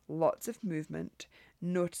day, lots of movement,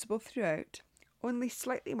 noticeable throughout, only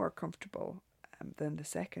slightly more comfortable than the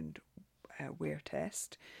second wear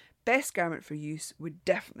test. Best garment for use would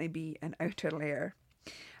definitely be an outer layer.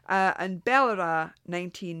 And Bellara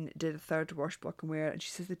 19 did a third wash block and wear, and she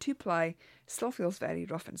says the 2-ply still feels very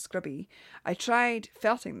rough and scrubby. I tried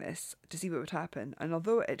felting this to see what would happen, and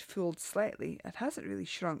although it fulled slightly, it hasn't really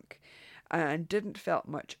shrunk and didn't felt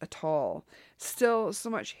much at all. Still so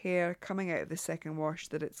much hair coming out of the second wash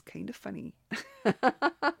that it's kind of funny.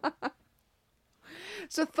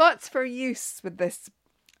 So thoughts for use with this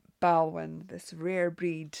Balwin, this rare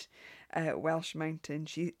breed Welsh mountain.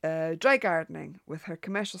 She dry gardening with her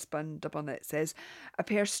commercial spun double knit, says a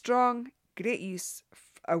pair strong, great use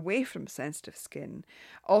away from sensitive skin.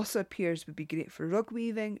 Also appears would be great for rug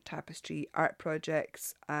weaving, tapestry, art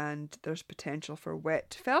projects, and there's potential for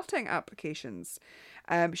wet felting applications.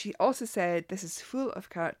 She also said this is full of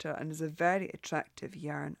character and is a very attractive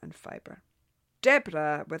yarn and fibre.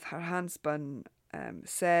 Deborah, with her handspun,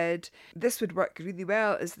 said this would work really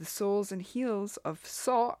well as the soles and heels of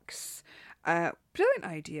socks, Brilliant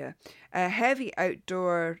idea. Heavy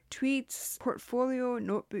outdoor tweeds, portfolio,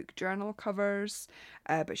 notebook, journal covers.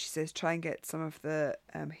 But she says try and get some of the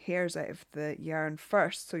hairs out of the yarn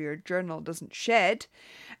first so your journal doesn't shed.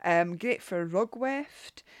 Great for rug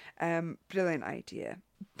weft. Brilliant idea.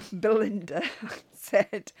 Belinda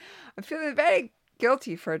said, I'm feeling very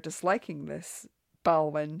guilty for disliking this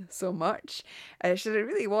Balwin so much. She said it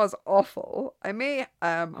really was awful. I may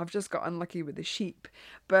have just got unlucky with the sheep,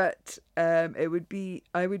 but I would be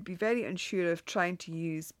very unsure of trying to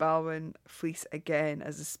use Balwin fleece again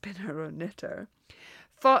as a spinner or knitter.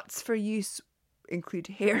 Thoughts for use include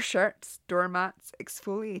hair shirts, doormats,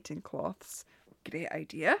 exfoliating cloths. Great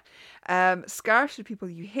idea. Scarves for people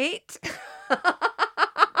you hate.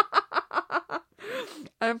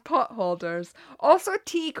 And pot holders. Also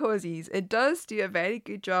tea cozies. It does do a very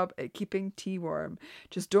good job at keeping tea warm.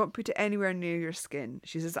 Just don't put it anywhere near your skin.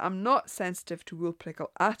 She says, I'm not sensitive to wool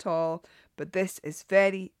prickle at all, but this is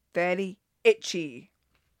very, very itchy.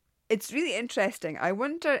 It's really interesting. I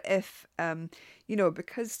wonder if,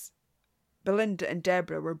 because Belinda and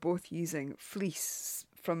Deborah were both using fleece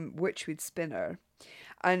from Witchweed Spinner.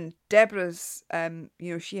 And Deborah's,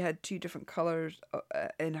 she had 2 different colours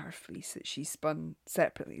in her fleece that she spun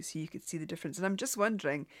separately, so you could see the difference. And I'm just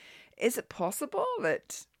wondering, is it possible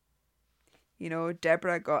that,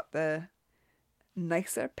 Deborah got the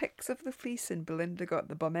nicer picks of the fleece and Belinda got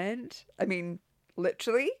the bum end? I mean,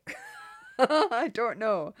 literally? I don't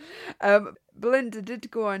know. Belinda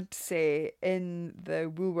did go on to say in the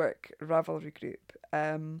Woolwork Ravelry group,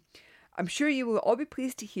 I'm sure you will all be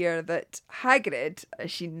pleased to hear that Hagrid,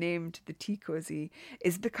 as she named the tea cosy,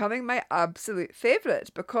 is becoming my absolute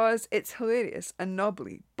favourite because it's hilarious and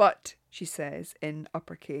knobbly. But, she says in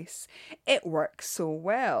uppercase, it works so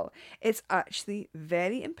well. It's actually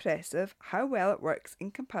very impressive how well it works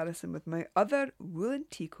in comparison with my other woolen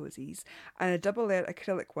tea cosies and a double layer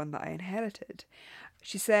acrylic one that I inherited.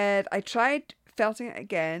 She said, I tried felting it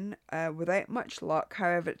again without much luck.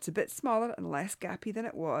 However, it's a bit smaller and less gappy than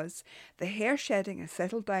it was. The hair shedding has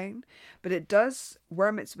settled down, but it does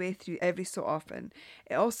worm its way through every so often.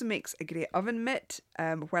 It also makes a great oven mitt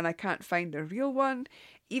when I can't find a real one.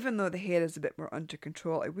 Even though the hair is a bit more under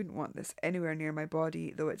control, I wouldn't want this anywhere near my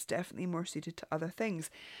body, though it's definitely more suited to other things.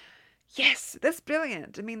 Yes, that's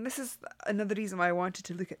brilliant. I mean, this is another reason why I wanted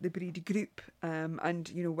to look at the breed group.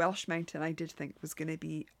 Welsh Mountain I did think was going to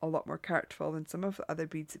be a lot more characterful than some of the other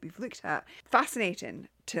breeds that we've looked at. Fascinating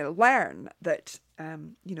to learn that,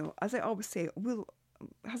 as I always say, wool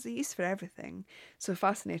has a use for everything. So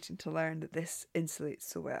fascinating to learn that this insulates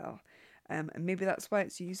so well. And maybe that's why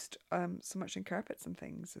it's used so much in carpets and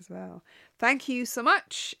things as well. Thank you so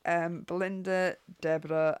much, Belinda,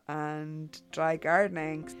 Deborah and Dry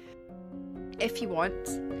Gardening. If you want,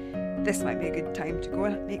 this might be a good time to go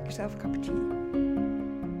and make yourself a cup of tea.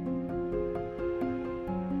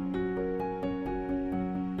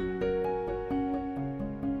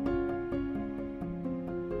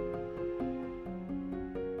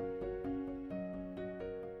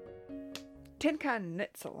 Tin Can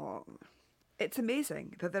Knits Along. It's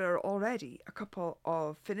amazing that there are already a couple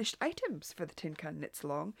of finished items for the Tin Can Knits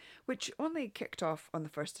Along, which only kicked off on the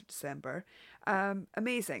 1st of December.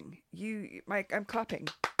 Amazing. I'm clapping.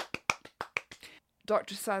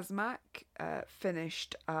 Dr. Sazmak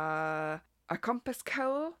finished a compass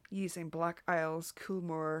cowl using Black Isles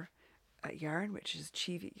Coolmore yarn, which is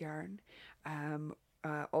Cheviot yarn.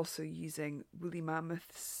 Also using Woolly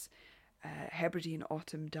Mammoth's Hebridean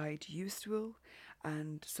Autumn dyed used wool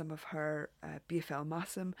and some of her BFL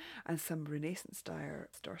Massam and some Renaissance dye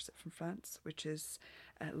Dorset from France, which is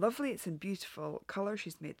lovely. It's in beautiful colour.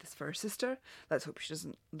 She's made this for her sister. Let's hope she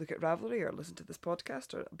doesn't look at Ravelry or listen to this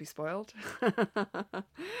podcast or it'll be spoiled.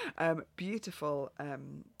 Beautiful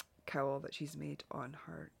cowl that she's made on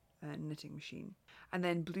her knitting machine. And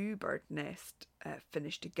then Bluebird Nest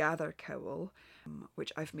finished a gather cowl,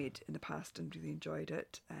 which I've made in the past and really enjoyed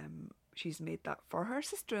it. She's made that for her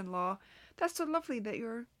sister-in-law. That's so lovely that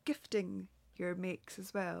you're gifting your makes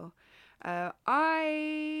as well.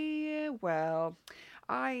 I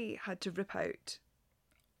had to rip out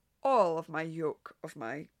all of my yoke of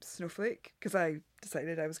my snowflake because I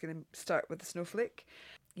decided I was going to start with the snowflake.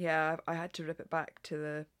 Yeah, I had to rip it back to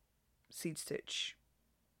the seed stitch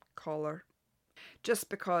collar just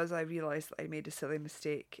because I realised that I made a silly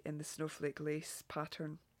mistake in the snowflake lace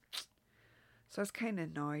pattern. So I was kind of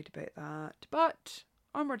annoyed about that. But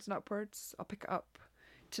onwards and upwards, I'll pick it up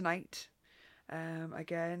tonight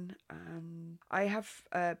again. I have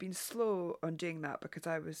been slow on doing that because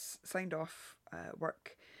I was signed off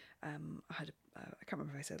work. I can't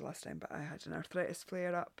remember if I said last time, but I had an arthritis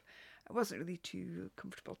flare up it wasn't really too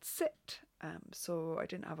comfortable to sit, so I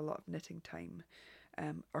didn't have a lot of knitting time,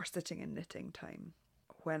 or sitting and knitting time.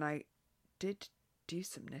 When I did do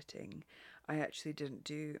some knitting, I actually didn't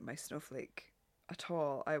do my snowflake at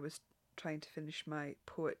all. I was trying to finish my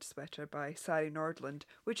Poet sweater by Sari Nordland,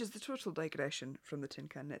 which is the total digression from the Tin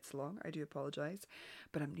Can Knits Along. I do apologise,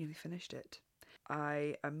 but I'm nearly finished it.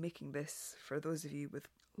 I am making this, for those of you with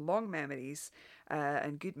long memories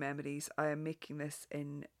and good memories, I am making this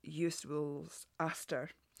in used wools Aster,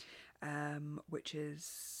 which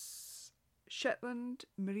is Shetland,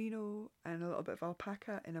 merino, and a little bit of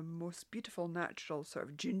alpaca in a most beautiful natural sort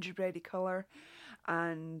of gingerbready colour.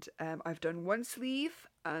 And I've done one sleeve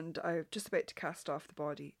and I'm just about to cast off the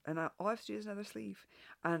body, and all I have to do is another sleeve,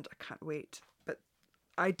 and I can't wait. But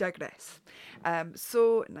I digress.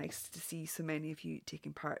 So nice to see so many of you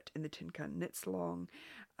taking part in the Tin Can Knits Along,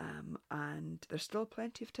 and there's still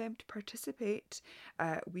plenty of time to participate.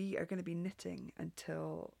 We are going to be knitting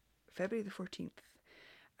until February the 14th.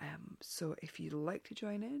 So if you'd like to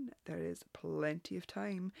join in, there is plenty of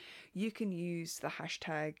time. You can use the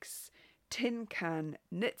hashtags Tin Can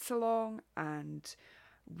Knits Along and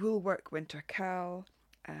Woolwork Winter Cal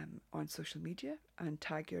on social media and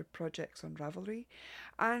tag your projects on Ravelry.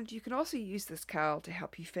 And you can also use this cal to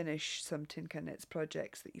help you finish some Tin Can Knits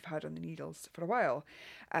projects that you've had on the needles for a while.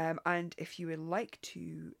 And if you would like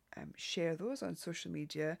to share those on social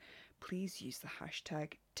media, please use the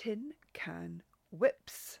hashtag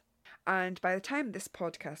TinCanWhips. And by the time this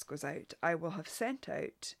podcast goes out, I will have sent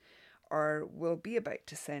out, or will be about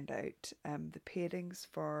to send out, the pairings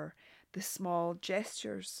for the Small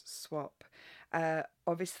Gestures swap.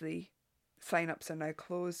 Obviously, sign-ups are now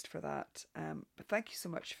closed for that, but thank you so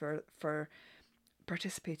much for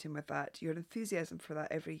participating with that. Your enthusiasm for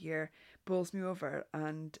that every year bowls me over,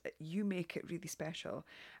 and you make it really special.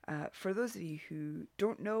 For those of you who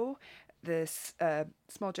don't know, this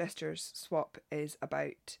Small Gestures swap is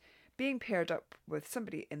about being paired up with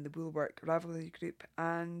somebody in the Woolwork Ravelry group,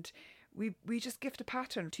 and we just gift a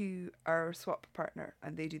pattern to our swap partner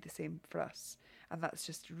and they do the same for us, and that's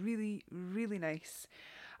just really, really nice.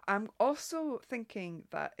 I'm also thinking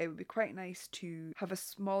that it would be quite nice to have a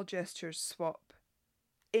Small Gestures swap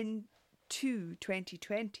into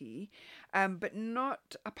 2020, but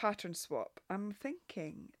not a pattern swap. I'm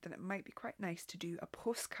thinking that it might be quite nice to do a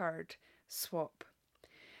postcard swap.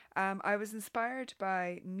 I was inspired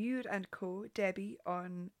by Muir and Co, Debbie,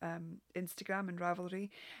 on Instagram and Ravelry,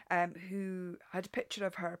 who had a picture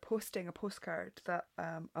of her posting a postcard that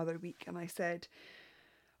other week, and I said,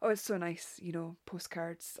 oh, it's so nice,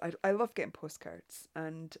 postcards. I love getting postcards.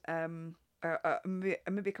 And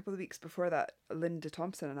maybe a couple of weeks before that, Linda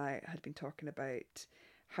Thompson and I had been talking about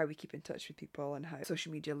how we keep in touch with people and how social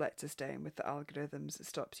media lets us down with the algorithms. It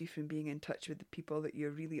stops you from being in touch with the people that you're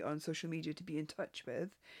really on social media to be in touch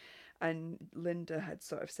with. And Linda had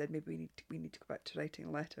sort of said maybe we need to go back to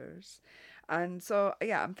writing letters. And so,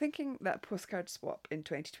 yeah, I'm thinking that postcard swap in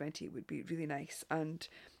 2020 would be really nice. And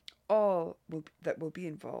all that will be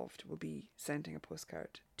involved will be sending a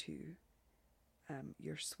postcard to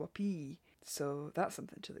your swappee. So that's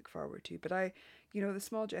something to look forward to. But the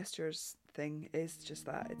small gestures thing is just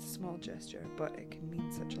that. It's a small gesture, but it can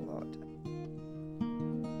mean such a lot.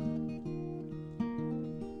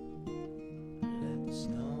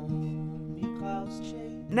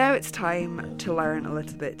 Now it's time to learn a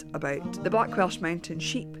little bit about the Black Welsh Mountain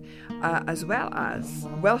sheep, as well as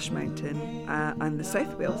Welsh Mountain and the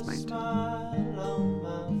South Wales Mountain.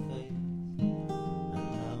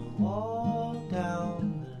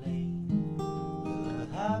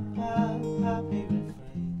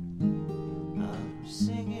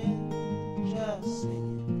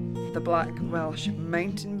 The Black Welsh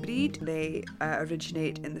Mountain breed, they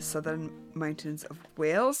originate in the southern mountains of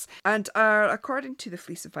Wales and are, according to the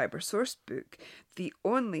Fleece and Fibre source book, the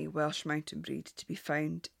only Welsh mountain breed to be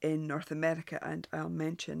found in North America, and I'll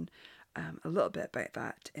mention a little bit about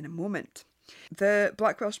that in a moment. The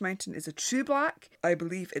Black Welsh Mountain is a true black. I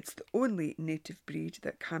believe it's the only native breed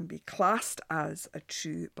that can be classed as a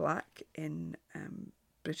true black in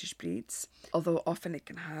British breeds, although often it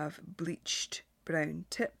can have bleached brown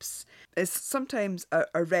tips. It's sometimes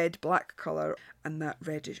a red-black colour, and that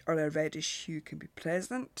reddish hue can be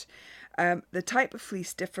present. The type of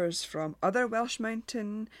fleece differs from other Welsh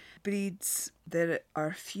Mountain breeds. There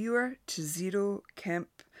are fewer to zero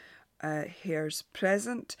Kemp hairs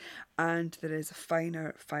present, and there is a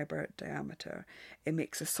finer fibre diameter. It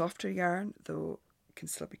makes a softer yarn, though can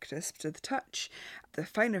still be crisp to the touch. The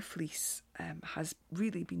finer fleece has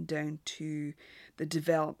really been down to the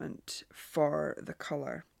development for the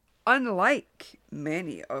colour. Unlike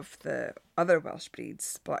many of the other Welsh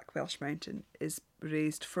breeds, Black Welsh Mountain is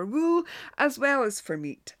raised for wool as well as for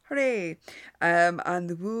meat. Hooray! And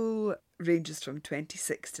the wool ranges from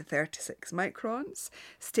 26 to 36 microns.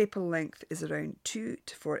 Staple length is around 2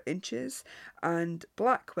 to 4 inches, and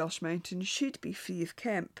Black Welsh Mountain should be free of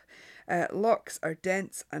kemp. Locks are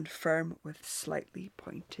dense and firm with slightly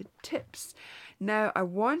pointed tips. Now, I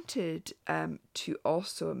wanted to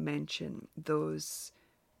also mention those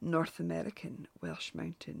North American Welsh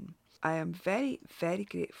Mountain. I am very, very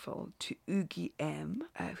grateful to Oogie M,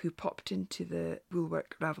 who popped into the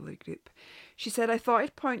Woolwork Ravelry group. She said, I thought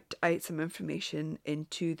I'd point out some information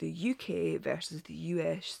into the UK versus the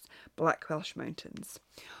US Black Welsh Mountains.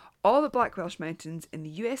 All the Black Welsh Mountains in the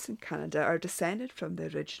US and Canada are descended from the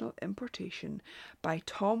original importation by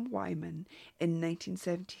Tom Wyman in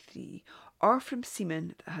 1973, or from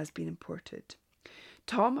semen that has been imported.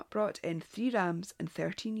 Tom brought in 3 rams and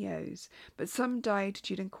 13 ewes, but some died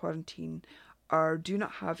during quarantine or do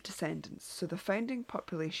not have descendants, so the founding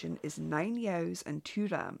population is 9 ewes and 2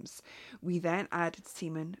 rams. We then added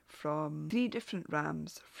semen from 3 different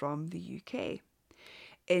rams from the UK.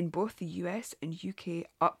 In both the US and UK,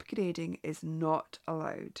 upgrading is not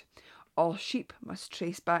allowed. All sheep must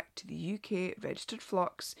trace back to the UK registered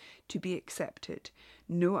flocks to be accepted.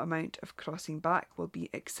 No amount of crossing back will be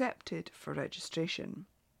accepted for registration.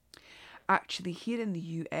 Actually, here in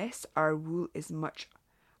the US, our wool is much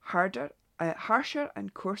harsher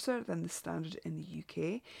and coarser than the standard in the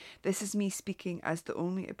UK. This is me speaking as the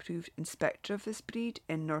only approved inspector of this breed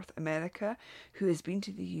in North America, who has been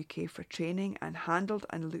to the UK for training and handled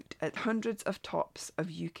and looked at hundreds of tops of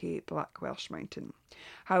UK Black Welsh Mountain.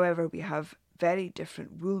 However, we have very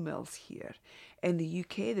different wool mills here. In the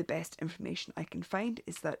UK, the best information I can find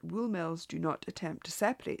is that wool mills do not attempt to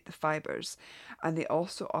separate the fibres, and they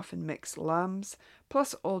also often mix lambs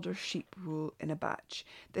plus older sheep wool in a batch.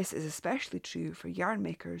 This is especially true for yarn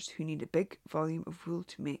makers who need a big volume of wool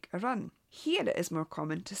to make a run. Here it is more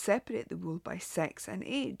common to separate the wool by sex and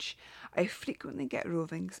age. I frequently get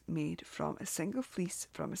rovings made from a single fleece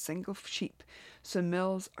from a single sheep, so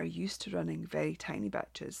mills are used to running very tiny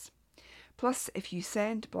batches. Plus, if you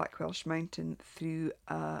send Black Welsh Mountain through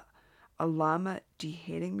a llama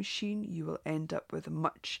dehairing machine, you will end up with a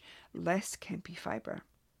much less kempy fibre.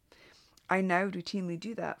 I now routinely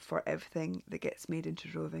do that for everything that gets made into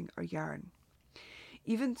roving or yarn.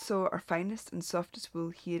 Even so, our finest and softest wool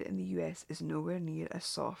here in the US is nowhere near as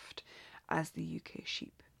soft as the UK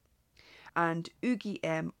sheep. And Oogie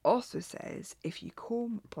M also says if you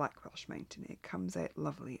comb Black Welsh Mountain, it comes out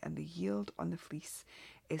lovely and the yield on the fleece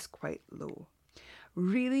is quite low.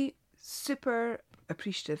 Really super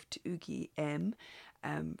appreciative to Oogie M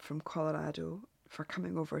from Colorado for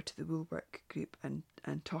coming over to the Woolwork group and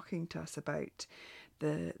talking to us about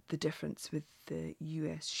the difference with the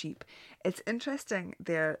US sheep. It's interesting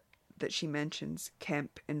there that she mentions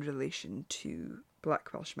kemp in relation to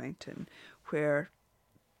Black Welsh Mountain, where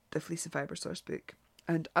the Fleece and Fibre source book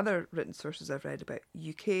and other written sources I've read about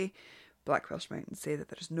UK Black Welsh Mountain say that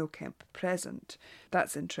there's no kemp present.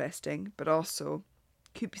 That's interesting, but also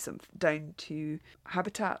could be something down to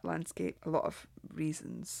habitat, landscape, a lot of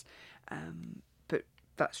reasons. But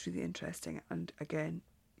that's really interesting, and again,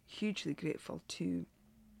 hugely grateful to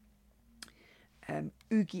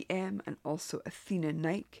Oogie M and also Athena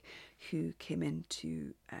Nike, who came in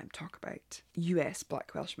to talk about US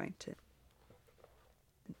Black Welsh Mountain.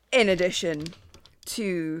 In addition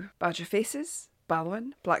to Badger Faces,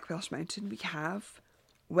 Balwin, Black Welsh Mountain, we have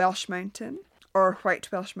Welsh Mountain or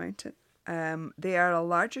White Welsh Mountain. They are a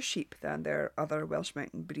larger sheep than their other Welsh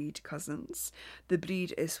Mountain breed cousins. The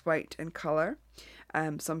breed is white in colour.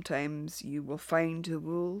 Sometimes you will find the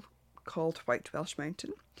wool called White Welsh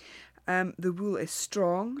Mountain. The wool is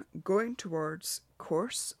strong, going towards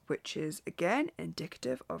coarse, which is again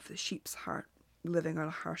indicative of the sheep's heart living on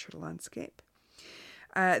a harsher landscape.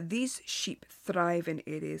 These sheep thrive in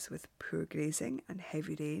areas with poor grazing and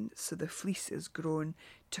heavy rain, so the fleece is grown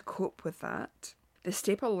to cope with that. The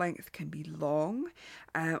staple length can be long,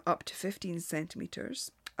 up to 15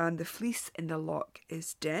 centimetres, and the fleece in the lock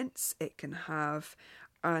is dense. It can have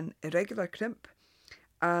an irregular crimp,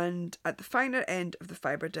 and at the finer end of the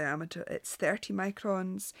fibre diameter, it's 30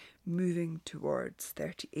 microns, moving towards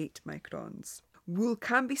 38 microns. Wool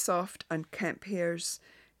can be soft, and kemp hairs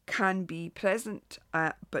can be present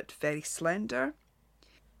but very slender.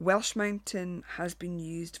 Welsh Mountain has been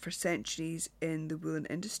used for centuries in the woolen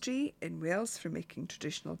industry in Wales for making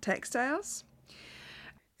traditional textiles.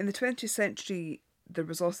 In the 20th century, there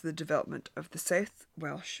was also the development of the South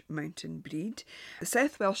Welsh Mountain breed. The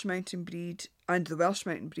South Welsh Mountain breed and the Welsh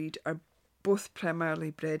Mountain breed are both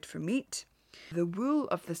primarily bred for meat. The wool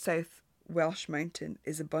of the South Welsh Mountain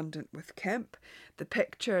is abundant with kemp. The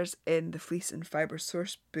pictures in the Fleece and Fibre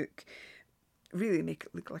source book really make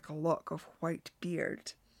it look like a lock of white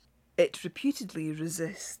beard. It reputedly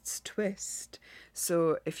resists twist,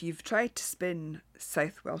 so if you've tried to spin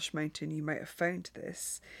South Welsh Mountain, you might have found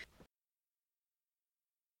this.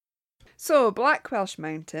 So, Black Welsh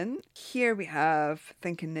Mountain, here we have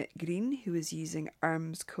Think and Knit Green, who is using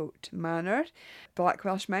Armscote Manor. Black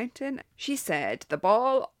Welsh Mountain, she said, the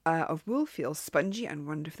ball of wool feels spongy and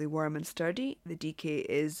wonderfully warm and sturdy. The DK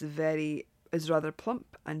is rather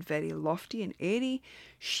plump and very lofty and airy.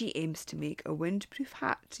 She aims to make a windproof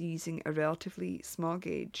hat using a relatively small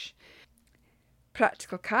gauge.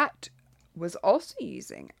 Practical Cat was also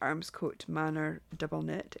using Armscote Manor double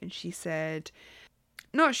knit, and she said,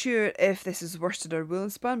 not sure if this is worsted or woolen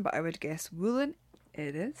spun, but I would guess woolen.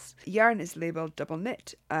 It is. Yarn is labelled double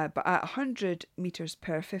knit, but at 100 metres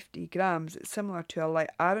per 50 grams, it's similar to a light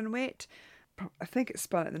Aran weight. I think it's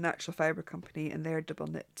spun at the Natural Fibre Company, and their double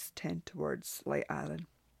knits tend towards light Aran.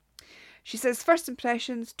 She says, first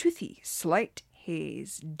impressions, toothy, slight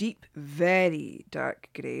haze, deep, very dark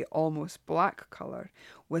grey, almost black colour,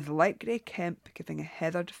 with light grey kemp giving a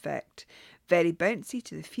heathered effect. Very bouncy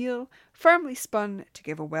to the feel, firmly spun to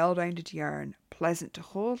give a well-rounded yarn, pleasant to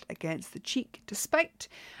hold against the cheek despite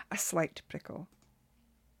a slight prickle.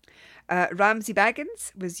 Ramsay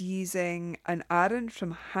Baggins was using an Aran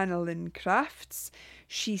from Hannah Lynn Crafts.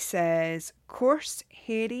 She says, coarse,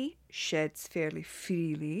 hairy, sheds fairly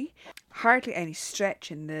freely, hardly any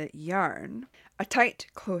stretch in the yarn, a tight,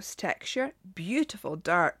 close texture, beautiful,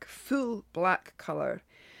 dark, full black colour.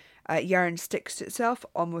 Yarn sticks to itself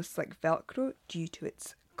almost like Velcro due to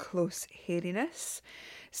its close hairiness,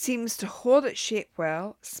 seems to hold its shape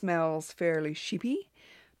well, smells fairly sheepy.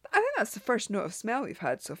 I think that's the first note of smell we've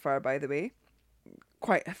had so far, by the way.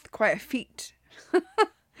 Quite a feat.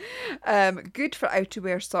 Good for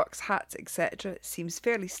outerwear, socks, hats, etc. Seems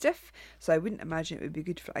fairly stiff, so I wouldn't imagine it would be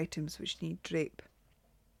good for items which need drape.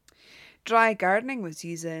 Dry Gardening was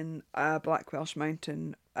using Black Welsh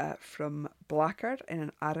Mountain from Blackard in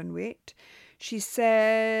an Aran weight. She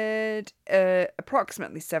said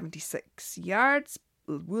approximately 76 yards,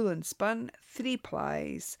 woolen spun, 3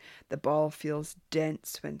 plies. The ball feels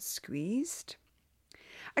dense when squeezed.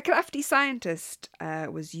 A crafty scientist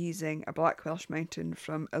was using a Black Welsh Mountain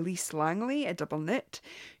from Elise Langley, a double knit.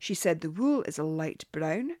 She said the wool is a light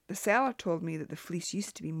brown. The seller told me that the fleece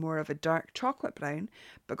used to be more of a dark chocolate brown,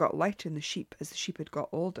 but got lighter in the sheep as the sheep had got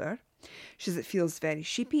older. She says it feels very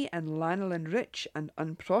sheepy and lanolin rich and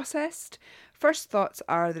unprocessed. First thoughts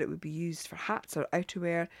are that it would be used for hats or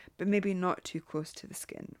outerwear, but maybe not too close to the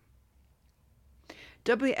skin.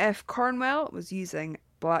 W.F. Cornwell was using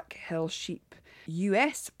Black Hill Sheep,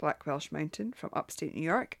 US Black Welsh Mountain from upstate New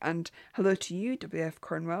York. And hello to you, W.F.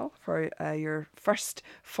 Cornwell, for your first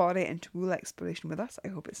foray into wool exploration with us. I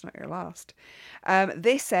hope it's not your last.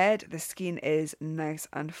 They said the skein is nice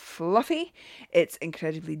and fluffy. It's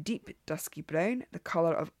incredibly deep, dusky brown, the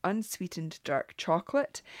colour of unsweetened dark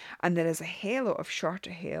chocolate, and there is a halo of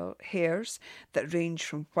shorter hairs that range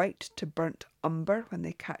from white to burnt umber when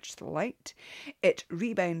they catch the light. It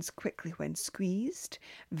rebounds quickly when squeezed.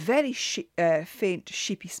 Very faint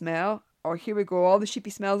sheepy smell. Oh, here we go. All the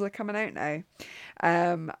sheepy smells are coming out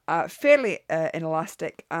now. Fairly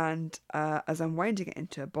inelastic, and as I'm winding it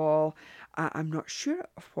into a ball, I'm not sure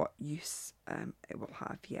of what use it will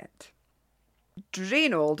have yet.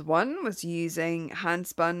 Drainold One was using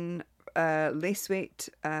hand-spun lace weight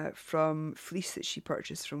from fleece that she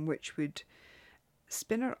purchased from Witchwood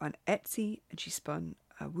Spinner on Etsy, and she spun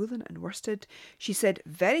woolen and worsted. She said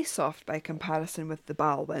very soft by comparison with the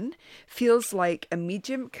Balwin, feels like a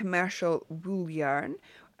medium commercial wool yarn,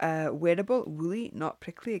 wearable, woolly, not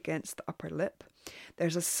prickly against the upper lip.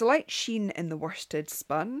 There's a slight sheen in the worsted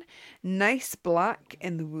spun, nice black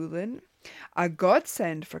in the woolen, a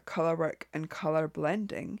godsend for colour work and colour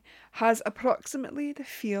blending, has approximately the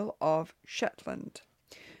feel of Shetland.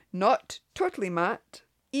 Not totally matte.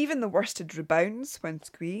 Even the worsted rebounds when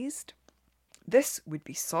squeezed. This would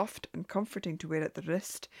be soft and comforting to wear at the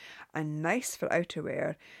wrist and nice for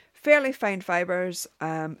outerwear. Fairly fine fibres,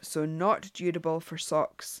 so not durable for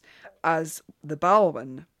socks as the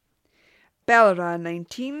Balwin. Bellara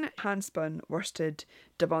 19, handspun worsted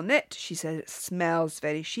double knit. She says it smells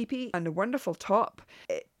very sheepy and a wonderful top.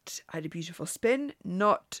 It had a beautiful spin,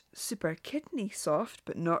 not super kidney soft,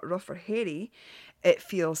 but not rough or hairy. It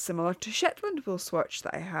feels similar to Shetland wool swatch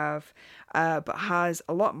that I have, but has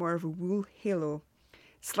a lot more of a wool halo.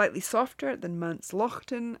 Slightly softer than Mance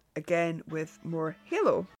Lochtan, again with more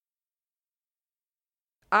halo.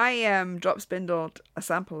 I drop spindled a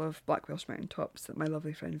sample of Black Welsh Mountain tops that my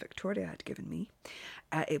lovely friend Victoria had given me.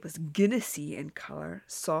 It was Guinnessy in colour,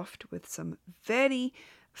 soft with some very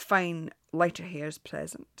fine lighter hairs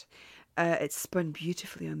present. It spun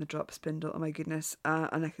beautifully on the drop spindle, oh my goodness,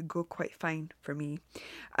 and I could go quite fine for me.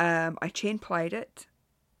 I chain plied it.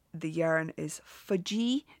 The yarn is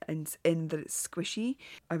fudgy and in that it's squishy.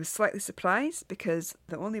 I was slightly surprised because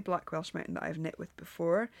the only Black Welsh Mountain that I've knit with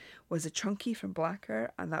before was a chunky from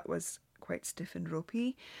Blacker, and that was quite stiff and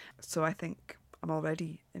ropey. So I think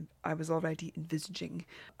I was already envisaging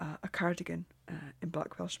a cardigan in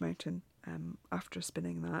Black Welsh Mountain after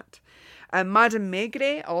spinning that. Madame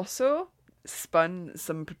Maigret also spun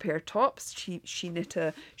some prepared tops.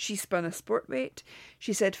 She spun a sport weight.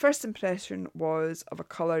 She said first impression was of a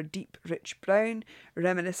colour deep rich brown,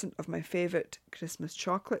 reminiscent of my favourite Christmas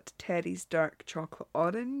chocolate, Terry's dark chocolate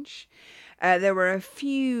orange. There were a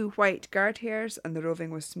few white guard hairs and the roving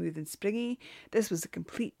was smooth and springy. This was a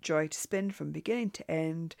complete joy to spin from beginning to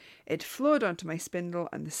end. It flowed onto my spindle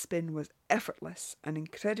and the spin was effortless and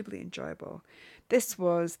incredibly enjoyable. This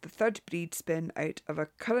was the third breed spin out of a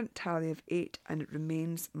current tally of 8 and it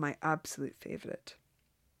remains my absolute favourite.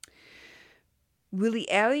 Woolly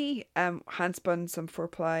Ellie hand spun some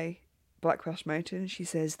 4-ply Black Welsh Mountain. She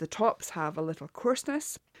says the tops have a little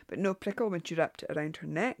coarseness but no prickle when she wrapped it around her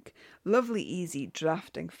neck. Lovely easy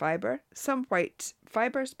drafting fibre. Some white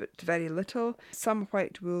fibres but very little. Some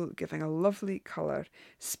white wool giving a lovely colour.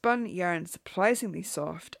 Spun yarn surprisingly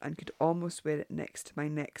soft and could almost wear it next to my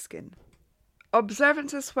neck skin.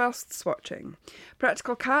 Observances whilst swatching.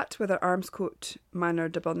 Practical Cat with her Armscote Manor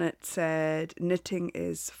double knit said knitting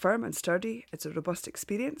is firm and sturdy. It's a robust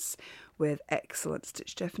experience with excellent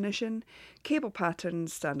stitch definition. Cable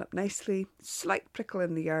patterns stand up nicely. Slight prickle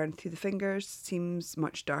in the yarn through the fingers. Seems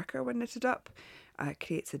much darker when knitted up.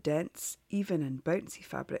 Creates a dense, even and bouncy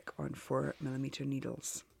fabric on 4mm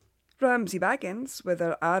needles. Ramsay Baggins with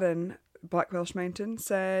her Aran Black Welsh Mountain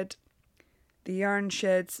said the yarn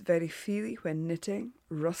sheds very feely when knitting,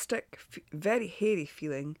 rustic, very hairy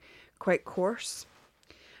feeling, quite coarse.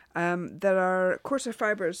 There are coarser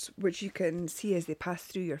fibres which you can see as they pass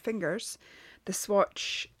through your fingers. The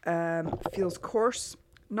swatch feels coarse,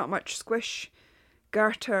 not much squish.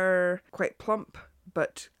 Garter quite plump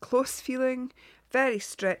but close feeling, very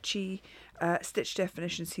stretchy. Stitch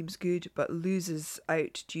definition seems good but loses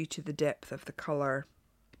out due to the depth of the colour.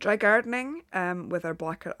 Dry gardening with our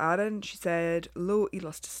Blacker Aran, she said low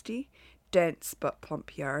elasticity, dense but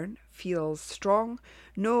plump yarn, feels strong,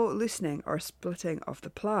 no loosening or splitting of the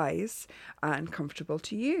plies, and comfortable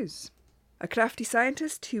to use. A crafty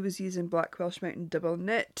scientist who was using Black Welsh Mountain double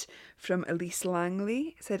knit from Elise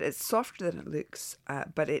Langley said it's softer than it looks,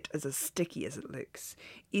 but it is as sticky as it looks,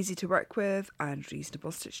 easy to work with and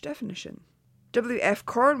reasonable stitch definition. W.F.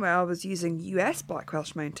 Cornwell was using US Black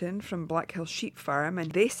Welsh Mountain from Black Hill Sheep Farm,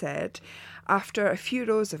 and they said, after a few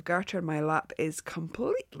rows of garter, my lap is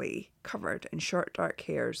completely covered in short dark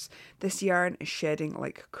hairs. This yarn is shedding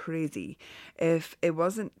like crazy. If I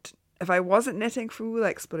wasn't knitting for wool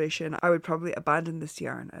exploration, I would probably abandon this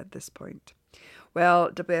yarn at this point.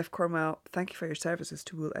 Well, W.F. Cornwell, thank you for your services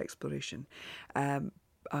to wool exploration.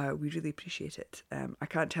 We really appreciate it. I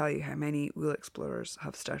can't tell you how many wool explorers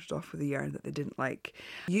have started off with a yarn that they didn't like.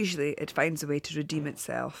 Usually it finds a way to redeem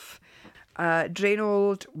itself.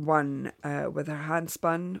 Drainold 1 with her hand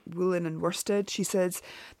spun woolen and worsted. She says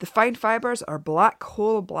the fine fibres are black,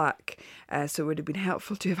 whole black, so it would have been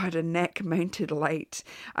helpful to have had a neck mounted light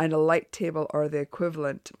and a light table or the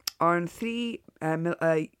equivalent. On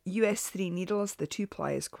US 3 needles, the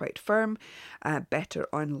 2-ply is quite firm, better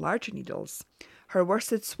on larger needles. Her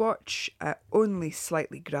worsted swatch only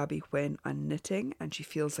slightly grabby when unknitting, and she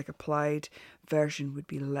feels like a plied version would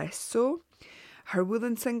be less so. Her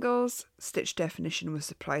woolen singles, stitch definition was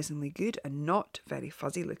surprisingly good and not very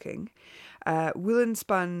fuzzy looking. Woolen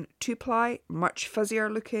spun 2-ply, much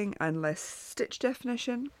fuzzier looking and less stitch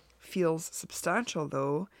definition. Feels substantial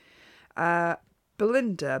though.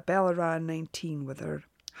 Belinda, Bellaran 19 with her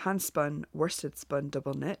hand-spun, worsted spun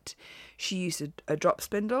double knit. She used a drop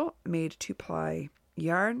spindle, made 2-ply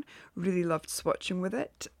yarn, really loved swatching with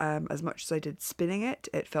it as much as I did spinning it.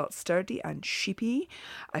 It felt sturdy and sheepy.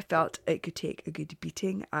 I felt it could take a good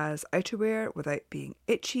beating as outerwear without being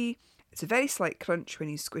itchy. It's a very slight crunch when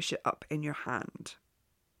you squish it up in your hand.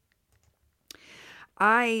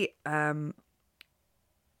 I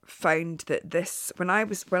found that this, when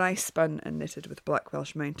I spun and knitted with Black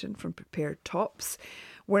Welsh Mountain from prepared tops,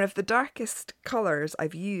 One of the darkest colours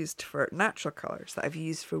I've used for natural colours that I've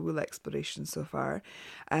used for wool exploration so far.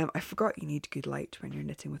 I forgot you need good light when you're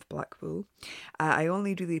knitting with black wool. I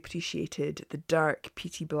only really appreciated the dark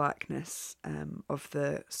peaty blackness of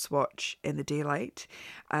the swatch in the daylight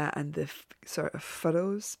and the sort of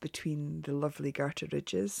furrows between the lovely garter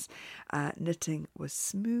ridges. Knitting was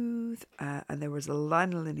smooth and there was a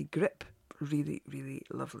lanolin grip. Really, really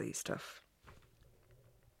lovely stuff.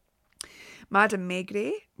 Madame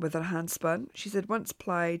Maigret, with her hand spun, she said, once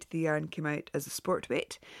plied, the yarn came out as a sport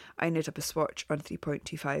weight. I knit up a swatch on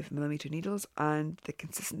 3.25mm needles, and the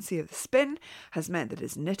consistency of the spin has meant that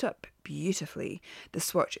it's knit up beautifully. The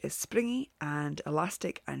swatch is springy and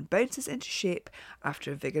elastic and bounces into shape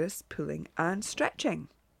after vigorous pulling and stretching.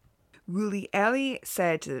 Woolly Ellie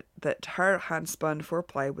said that her hand-spun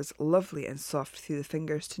 4-ply was lovely and soft through the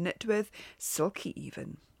fingers to knit with, silky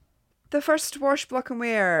even. The first wash block and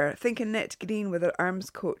wear, Think and Knit Green with her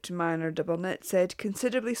Armscote Manor double knit, said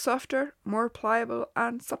considerably softer, more pliable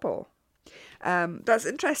and supple. That's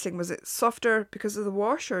interesting. Was it softer because of the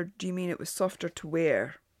wash, or do you mean it was softer to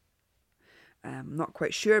wear? Not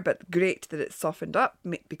quite sure, but great that it softened up,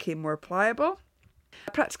 became more pliable.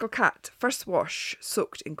 Practical Cat, first wash,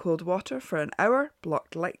 soaked in cold water for an hour,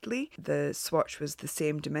 blocked lightly. The swatch was the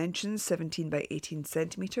same dimensions, 17 by 18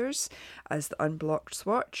 centimetres, as the unblocked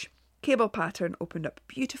swatch. Cable pattern opened up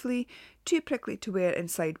beautifully, too prickly to wear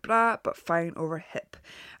inside bra, but fine over hip.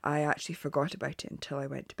 I actually forgot about it until I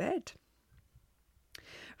went to bed.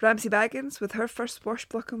 Ramsay Baggins, with her first wash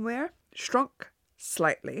block and wear, shrunk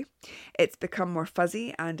slightly. It's become more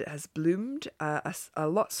fuzzy and it has bloomed, a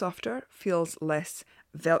lot softer, feels less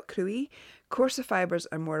velcro-y. Coarser fibres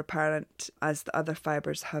are more apparent as the other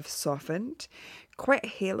fibres have softened. Quite a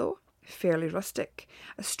halo, fairly rustic.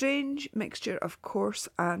 A strange mixture of coarse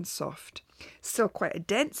and soft. Still quite a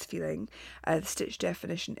dense feeling. The stitch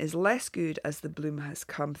definition is less good as the bloom has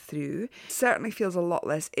come through. Certainly feels a lot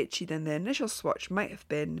less itchy than the initial swatch might have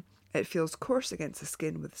been. It feels coarse against the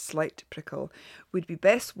skin with a slight prickle. Would be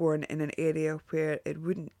best worn in an area where it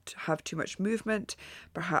wouldn't have too much movement.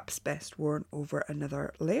 Perhaps best worn over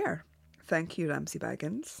another layer. Thank you, Ramsay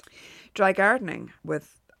Baggins. Dry Gardening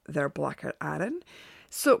with their Blackheart Aran.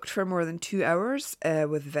 Soaked for more than 2 hours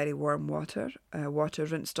with very warm water. Water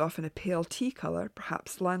rinsed off in a pale tea colour,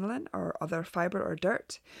 perhaps lanolin or other fibre or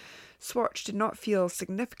dirt. Swatch did not feel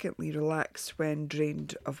significantly relaxed when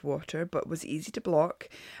drained of water, but was easy to block,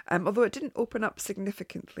 although it didn't open up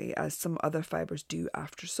significantly as some other fibres do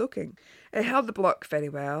after soaking. It held the block very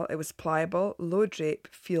well. It was pliable, low drape,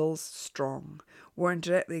 feels strong. Worn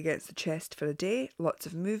directly against the chest for a day, lots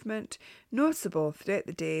of movement, noticeable throughout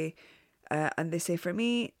the day. And they say, for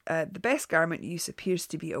me, the best garment use appears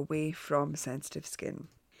to be away from sensitive skin.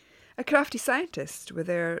 A Crafty Scientist, with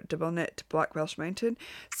their double knit Black Welsh Mountain,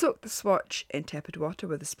 soaked the swatch in tepid water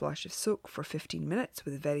with a splash of soak for 15 minutes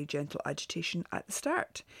with very gentle agitation at the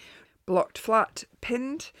start. Blocked flat,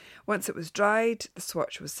 pinned. Once it was dried, the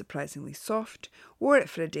swatch was surprisingly soft. Wore it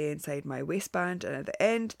for a day inside my waistband, and at the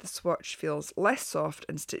end, the swatch feels less soft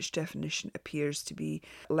and stitch definition appears to be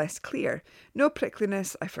less clear. No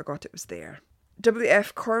prickliness, I forgot it was there.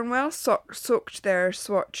 WF Cornwell soaked their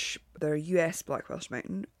swatch, their US Black Welsh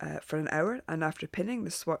Mountain, for an hour, and after pinning,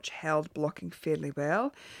 the swatch held blocking fairly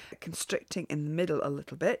well, constricting in the middle a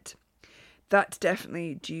little bit. That's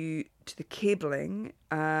definitely due to the cabling,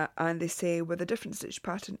 and they say with a different stitch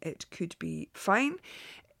pattern it could be fine.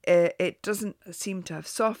 It doesn't seem to have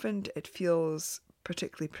softened. It feels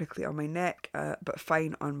particularly prickly on my neck, but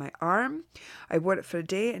fine on my arm. I wore it for a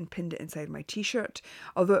day and pinned it inside my t-shirt.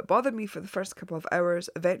 Although it bothered me for the first couple of hours,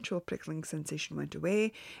 eventual prickling sensation went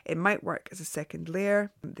away. It might work as a second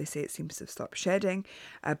layer. They say it seems to have stopped shedding,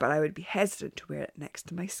 but I would be hesitant to wear it next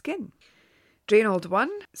to my skin. Drain Old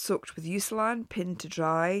One, soaked with Eucalan, pinned to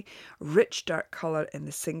dry, rich dark colour in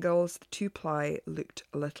the singles. The 2-ply looked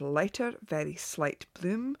a little lighter, very slight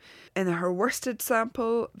bloom. In her worsted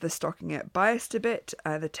sample, the stockinette biased a bit.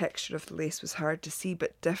 The texture of the lace was hard to see,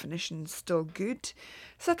 but definition still good.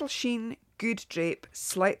 Subtle sheen, good drape,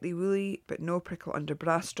 slightly woolly, but no prickle under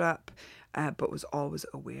bra strap, but was always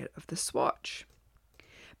aware of the swatch.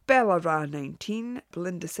 Bella Ra 19,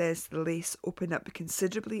 Belinda says the lace opened up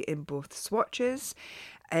considerably in both swatches.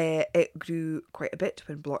 It grew quite a bit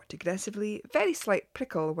when blocked aggressively. Very slight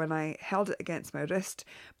prickle when I held it against my wrist,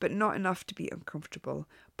 but not enough to be uncomfortable.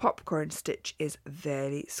 Popcorn stitch is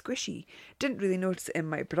very squishy. Didn't really notice it in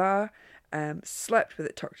my bra. Slept with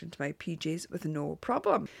it tucked into my PJs with no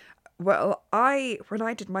problem. Well, when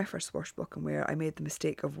I did my first wash block and wear, I made the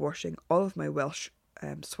mistake of washing all of my Welsh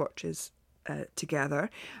swatches together,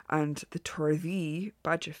 and the Torthee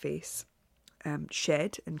badger face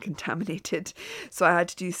shed and contaminated. So I had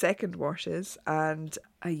to do second washes, and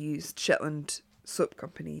I used Shetland Soap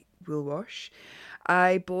Company Wool Wash.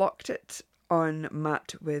 I blocked it on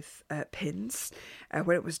mat with pins.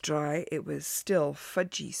 When it was dry, it was still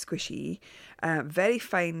fudgy, squishy, very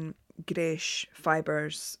fine greyish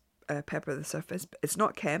fibres pepper the surface. It's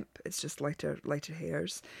not Kemp, it's just lighter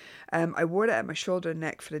hairs. I wore it at my shoulder and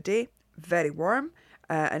neck for a day. Very warm.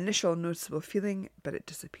 Initial noticeable feeling, but it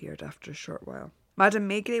disappeared after a short while. Madame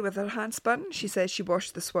Maigret with her handspun, she says she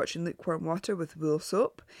washed the swatch in lukewarm water with wool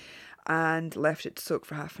soap and left it to soak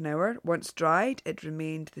for half an hour. Once dried, it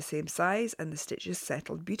remained the same size and the stitches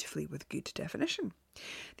settled beautifully with good definition.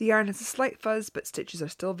 The yarn has a slight fuzz, but stitches are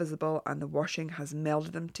still visible and the washing has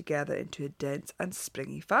melded them together into a dense and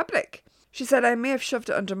springy fabric. She said, I may have shoved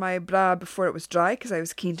it under my bra before it was dry because I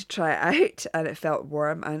was keen to try it out, and it felt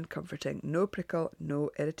warm and comforting. No prickle,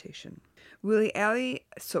 no irritation. Woolly Ellie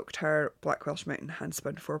soaked her Black Welsh Mountain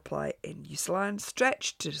handspun 4-ply in Eucelan,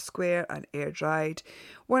 stretched to square and air dried.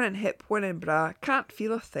 One in hip, one in bra, can't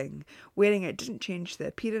feel a thing. Wearing it didn't change the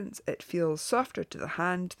appearance. It feels softer to the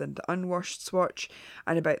hand than the unwashed swatch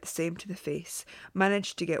and about the same to the face.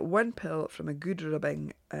 Managed to get one pill from a good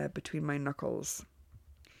rubbing between my knuckles.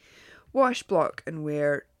 Wash, block and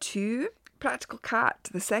wear 2. Practical Cat,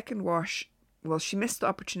 the second wash, well, she missed the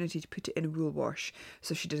opportunity to put it in a wool wash,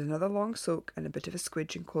 so she did another long soak and a bit of a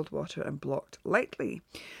squidge in cold water and blocked lightly.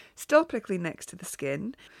 Still prickly next to the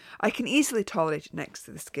skin. I can easily tolerate it next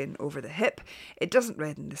to the skin over the hip. It doesn't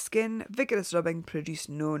redden the skin. Vigorous rubbing produced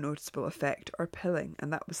no noticeable effect or pilling,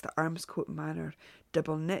 and that was the Armscote Manor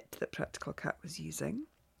double knit that Practical Cat was using.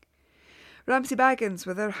 Ramsay Baggins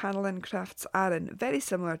with her Hanlon Crafts Aran, very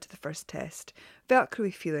similar to the first test. Velcro-y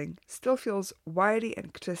feeling, still feels wiry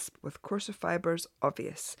and crisp with coarser fibres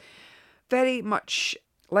obvious. Very much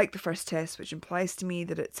like the first test, which implies to me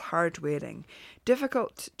that it's hard wearing.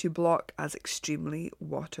 Difficult to block as extremely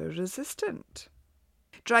water resistant.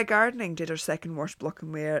 Dry Gardening did her second wash, block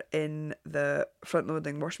and wear in the front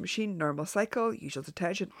loading washing machine, normal cycle, usual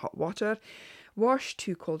detergent, hot water. Wash,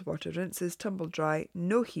 2 cold water rinses, tumble dry,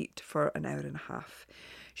 no heat for an hour and a half.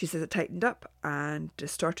 She says it tightened up and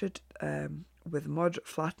distorted with moderate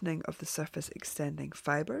flattening of the surface extending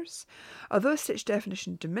fibres. Although stitch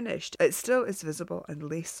definition diminished, it still is visible and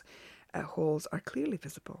lace holes are clearly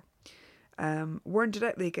visible. Worn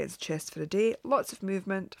directly against the chest for a day, lots of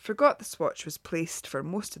movement, forgot the swatch was placed for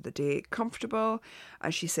most of the day, comfortable,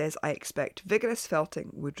 and she says I expect vigorous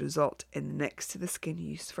felting would result in the next to the skin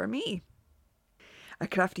use for me. A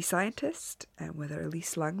Crafty Scientist, with her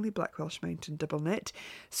Elise Langley Black Welsh Mountain double knit,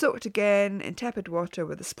 soaked again in tepid water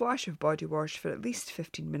with a splash of body wash for at least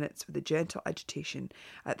 15 minutes with a gentle agitation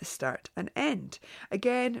at the start and end.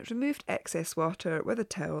 Again, removed excess water with a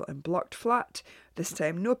towel and blocked flat, this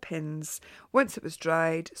time no pins. Once it was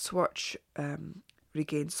dried, swatch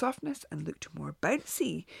regained softness and looked more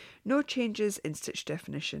bouncy. No changes in stitch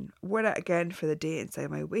definition. Wore it again for the day inside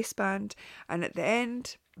my waistband, and at the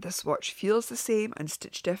end, the swatch feels the same and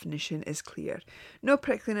stitch definition is clear. No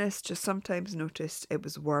prickliness, just sometimes noticed it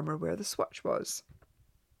was warmer where the swatch was.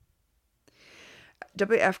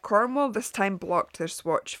 WF Cornwall this time blocked their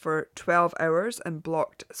swatch for 12 hours and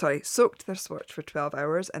soaked their swatch for 12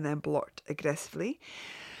 hours and then blocked aggressively.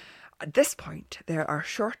 At this point, there's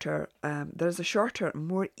a shorter,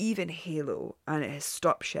 more even halo, and it has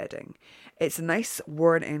stopped shedding. It's a nice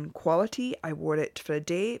worn-in quality. I wore it for a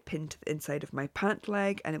day, pinned to the inside of my pant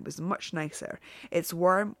leg, and it was much nicer. It's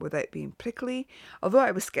warm without being prickly. Although I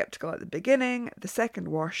was sceptical at the beginning, the second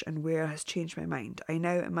wash and wear has changed my mind. I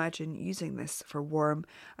now imagine using this for warm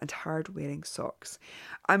and hard-wearing socks.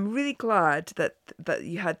 I'm really glad that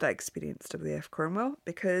you had that experience, WF Cornwall,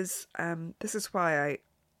 because this is why I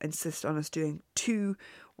insist on us doing 2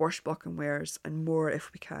 wash, block and wears and more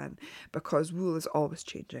if we can, because wool is always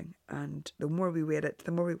changing, and the more we wear it,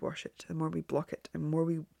 the more we wash it, the more we block it, and the more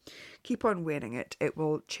we keep on wearing it, it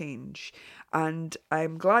will change. And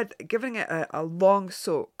I'm glad that giving it a long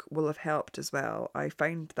soak will have helped as well. I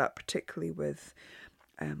find that particularly with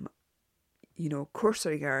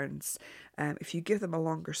coarser yarns, if you give them a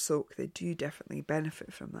longer soak, they do definitely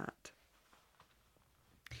benefit from that.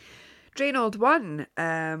 Drain Old One,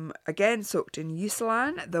 again soaked in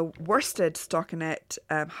Eucelan. The worsted stockinette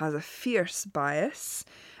has a fierce bias.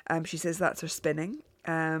 She says that's her spinning.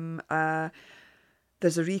 There's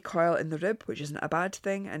a recoil in the rib, which isn't a bad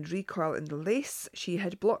thing, and recoil in the lace. She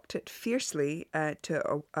had blocked it fiercely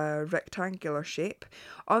to a rectangular shape.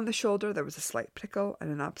 On the shoulder there was a slight prickle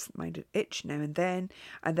and an absent-minded itch now and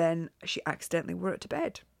then she accidentally wore it to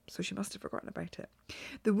bed, so she must have forgotten about it.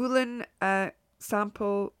 The woolen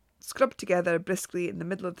sample scrubbed together briskly in the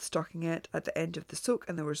middle of the stockinette at the end of the soak,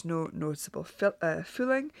 and there was no noticeable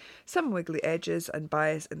fooling. Some wiggly edges and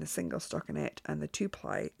bias in the single stockinette, and the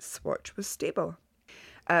 2-ply swatch was stable.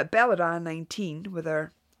 Bellara 19 with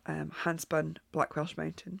her handspun Black Welsh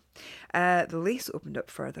Mountain. The lace opened up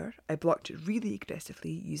further. I blocked it really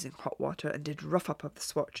aggressively using hot water and did rough up of the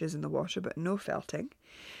swatches in the water, but no felting.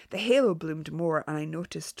 The halo bloomed more, and I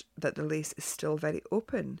noticed that the lace is still very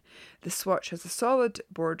open. The swatch has a solid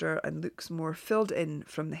border and looks more filled in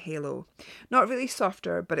from the halo. Not really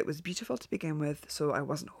softer, but it was beautiful to begin with, so I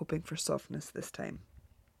wasn't hoping for softness this time.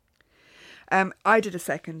 I did a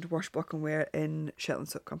second wash, block and wear in Shetland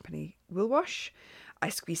Soap Company Wool Wash. I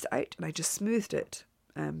squeezed it out and I just smoothed it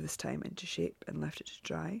this time into shape and left it to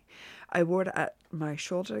dry. I wore it at my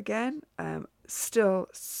shoulder again. Still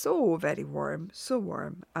so very warm, so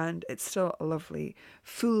warm, and it's still a lovely,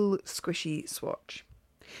 full, squishy swatch.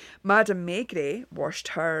 Madame Maigret washed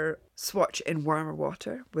her swatch in warmer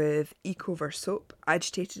water with Ecover soap,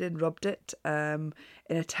 agitated and rubbed it in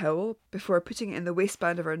a towel before putting it in the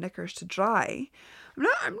waistband of her knickers to dry.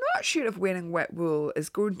 I'm not sure if wearing wet wool is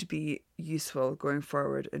going to be useful going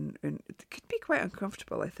forward, and it could be quite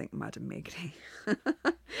uncomfortable, I think, Madame Maigret.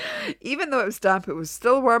 Even though it was damp, it was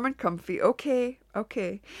still warm and comfy. Okay.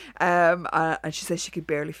 And she says she could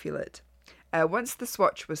barely feel it. Once the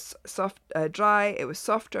swatch was dry, it was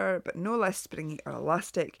softer, but no less springy or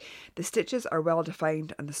elastic. The stitches are well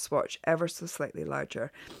defined and the swatch ever so slightly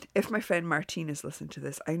larger. If my friend Martine is listening to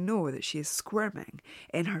this, I know that she is squirming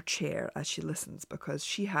in her chair as she listens, because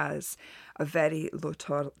she has a very low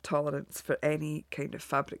tolerance for any kind of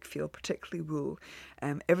fabric feel, particularly wool.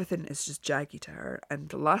 Everything is just jaggy to her. And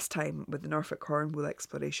the last time with the Norfolk Horn wool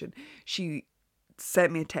exploration, she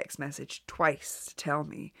sent me a text message twice to tell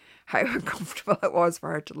me how uncomfortable it was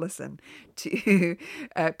for her to listen to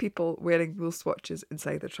people wearing wool swatches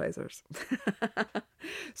inside their trousers.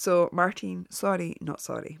 So, Martine, sorry, not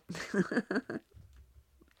sorry.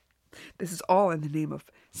 This is all in the name of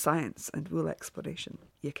science and wool exploration,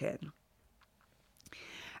 you can.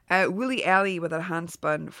 Woolly Ellie with her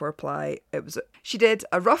handspun 4-ply. She did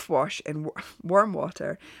a rough wash in warm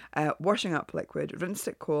water, washing up liquid, rinsed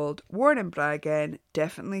it cold, worn in bra again,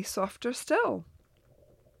 definitely softer still.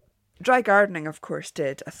 Dry Gardening, of course,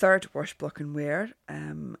 did a third wash, block and wear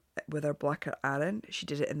with her Blacker Aran. She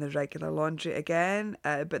did it in the regular laundry again,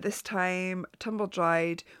 but this time tumble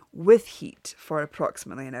dried with heat for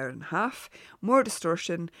approximately an hour and a half. More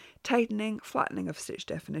distortion, tightening, flattening of stitch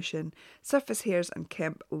definition, surface hairs and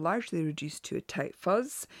kemp largely reduced to a tight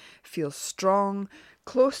fuzz. Feels strong,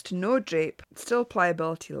 close to no drape, still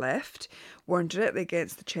pliability left. Worn directly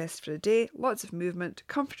against the chest for a day, lots of movement,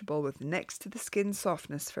 comfortable with next to the skin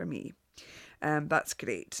softness for me. That's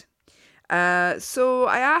great. So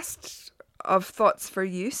I asked of thoughts for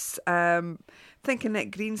use. Thinking Nick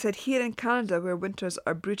Green said, here in Canada, where winters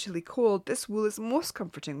are brutally cold, this wool is most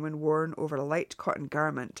comforting when worn over a light cotton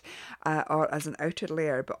garment or as an outer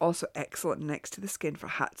layer, but also excellent next to the skin for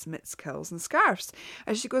hats, mitts, kilts and scarves.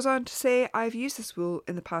 And she goes on to say, I've used this wool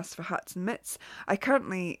in the past for hats and mitts. I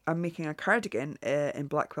currently am making a cardigan in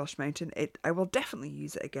Black Welsh Mountain. I will definitely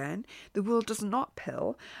use it again. The wool does not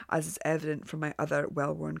pill, as is evident from my other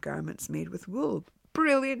well-worn garments made with wool.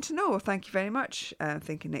 Brilliant to know. Thank you very much,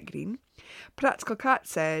 thinking Nick Green. Practical Cat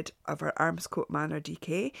said of her Armscote Manor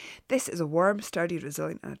DK, this is a warm, sturdy,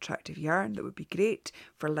 resilient and attractive yarn that would be great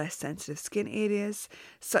for less sensitive skin areas,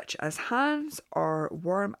 such as hands or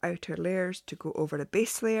warm outer layers to go over a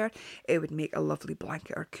base layer. It would make a lovely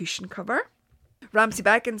blanket or cushion cover. Ramsay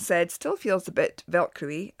Baggins said, still feels a bit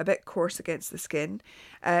velcro-y, a bit coarse against the skin.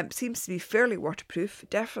 Seems to be fairly waterproof,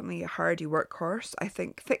 definitely a hardy workhorse. I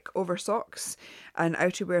think thick over socks and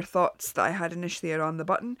outerwear thoughts that I had initially are on the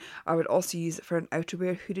button. I would also use it for an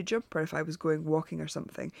outerwear hoodie jumper if I was going walking or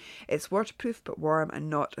something. It's waterproof but warm and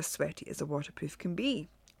not as sweaty as a waterproof can be.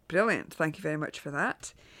 Brilliant, thank you very much for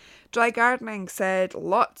that. Dry Gardening said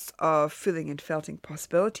lots of fooling and felting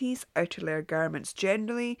possibilities, outer layer garments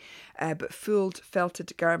generally, but fulled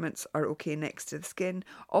felted garments are okay next to the skin.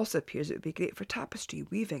 Also appears it would be great for tapestry,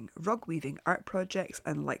 weaving, rug weaving, art projects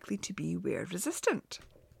and likely to be wear resistant.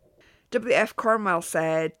 WF Cornwell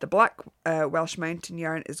said, the Black Welsh Mountain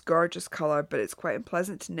yarn is gorgeous colour, but it's quite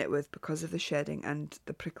unpleasant to knit with because of the shedding and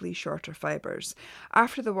the prickly shorter fibres.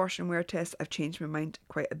 After the wash and wear test, I've changed my mind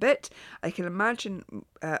quite a bit. I can imagine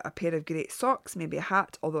a pair of great socks, maybe a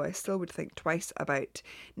hat, although I still would think twice about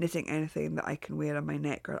knitting anything that I can wear on my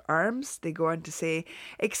neck or arms. They go on to say,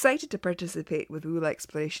 excited to participate with wool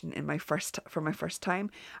exploration for my first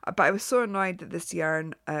time, but I was so annoyed that this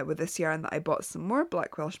yarn that I bought some more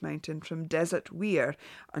Black Welsh Mountain from Desert Weir,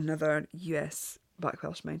 another US Black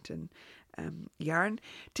Welsh Mountain yarn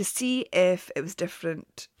to see if it was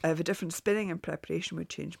different, if a different spinning and preparation would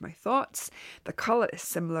change my thoughts. The colour is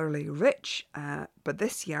similarly rich, but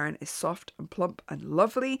this yarn is soft and plump and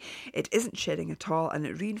lovely. It isn't shedding at all, and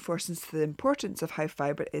it reinforces the importance of how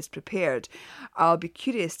fibre is prepared. I'll be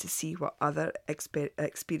curious to see what other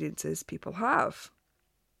experiences people have.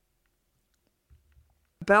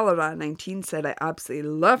 Bellara19 said, I absolutely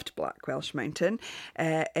loved Black Welsh Mountain.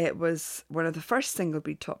 It was one of the first single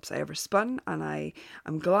bead tops I ever spun, and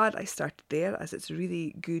I'm glad I started there, as it's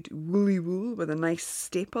really good woolly wool with a nice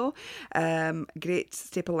staple. Great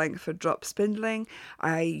staple length for drop spindling.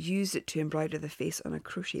 I used it to embroider the face on a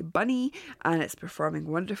crochet bunny, and it's performing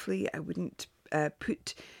wonderfully. I wouldn't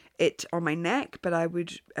put it on my neck, but I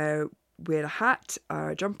would wear a hat,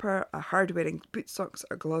 a jumper, a hard-wearing boot socks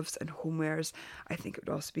or gloves and homewares. I think it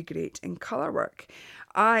would also be great in colour work.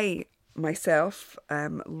 I myself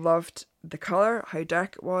loved the colour, how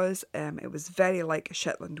dark it was. It was very like a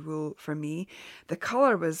Shetland wool for me. The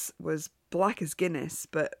colour was black as Guinness,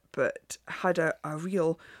 but had a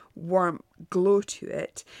real warm glow to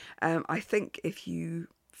it. I think if you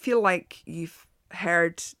feel like you've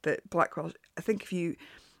heard that Black Welsh, I think if you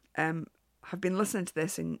have been listening to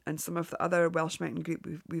this and some of the other Welsh Mountain group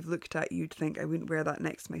we've looked at, you'd think I wouldn't wear that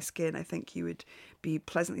next to my skin. I think you would be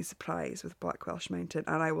pleasantly surprised with Black Welsh Mountain,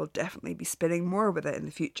 and I will definitely be spinning more with it in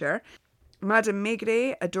the future. Madame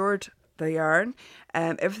Maigret adored the yarn.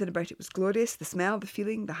 Everything about it was glorious. The smell, the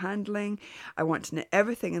feeling, the handling. I want to knit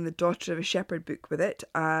everything in the Daughter of a Shepherd book with it,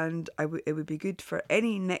 and it would be good for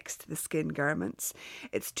any next to the skin garments.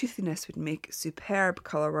 Its toothiness would make superb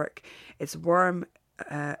colour work. It's warm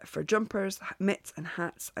for jumpers, mitts and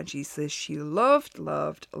hats, and she says she loved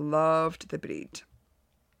the breed.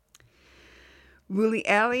 Woolly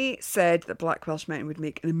Ellie said that Black Welsh Mountain would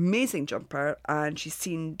make an amazing jumper, and she's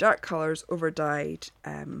seen dark colours over-dyed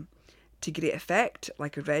to great effect,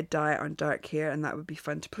 like a red dye on dark hair, and that would be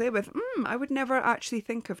fun to play with. I would never actually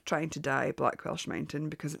think of trying to dye Black Welsh Mountain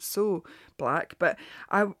because it's so black, but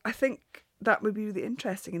I think that would be really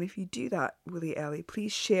interesting. And if you do that, Woolly Ellie,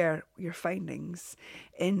 please share your findings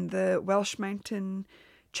in the Welsh Mountain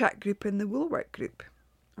chat group in the Woolwork group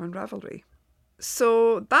on Ravelry.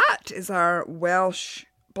 So that is our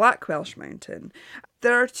Black Welsh Mountain.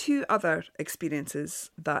 There are two other experiences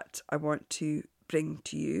that I want to bring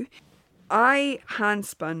to you. I hand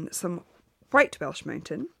spun some White Welsh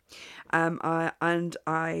Mountain, and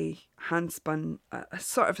I hand spun a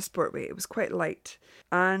sort of a sport weight. It was quite light,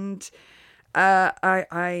 and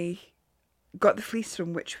I got the fleece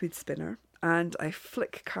from Witchwood Spinner, and I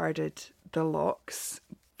flick carded the locks.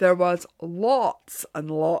 There was lots and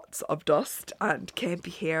lots of dust and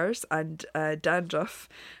kempy hairs and dandruff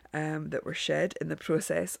that were shed in the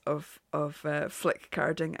process of flick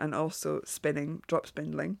carding and also spinning, drop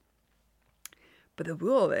spindling. But the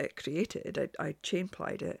wool that it created, I chain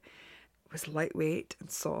plied it, was lightweight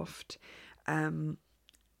and soft.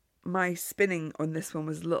 My spinning on this one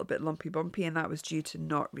was a little bit lumpy bumpy, and that was due to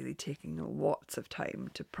not really taking lots of time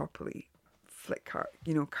to properly flick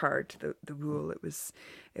card the wool. It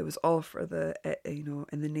was all for the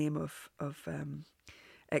in the name of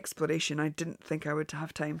exploration. I didn't think I would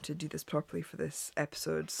have time to do this properly for this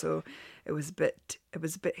episode, so it was a bit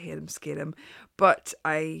harum scarum. But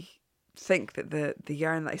I think that the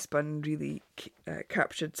yarn that I spun really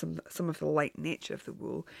captured some of the light nature of the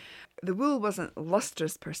wool. The wool wasn't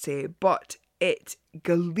lustrous per se, but it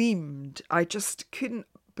gleamed. I just couldn't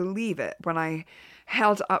believe it when I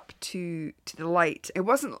held it up to the light. It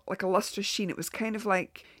wasn't like a lustrous sheen. It was kind of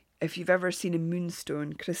like if you've ever seen a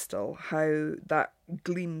moonstone crystal, how that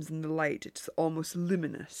gleams in the light. It's almost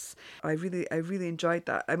luminous. I really enjoyed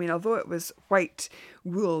that. I mean, although it was white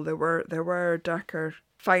wool, there were darker,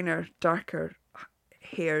 finer, darker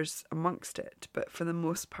hairs amongst it, but for the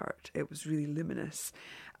most part it was really luminous.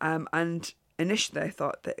 And initially I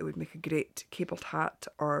thought that it would make a great cabled hat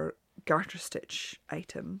or garter stitch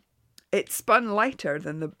item. It spun lighter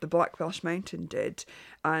than the Black Welsh Mountain did,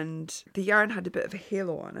 and the yarn had a bit of a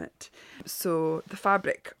halo on it, so the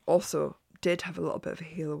fabric also did have a little bit of a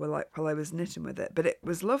halo while I was knitting with it, but it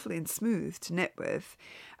was lovely and smooth to knit with.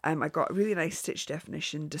 I got really nice stitch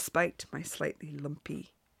definition despite my slightly lumpy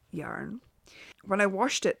yarn. When I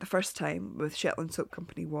washed it the first time with Shetland Soap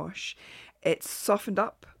Company wash, it softened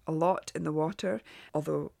up a lot in the water,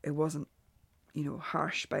 although it wasn't,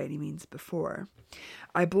 harsh by any means before.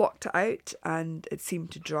 I blocked it out and it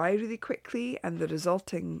seemed to dry really quickly, and the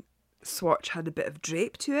resulting swatch had a bit of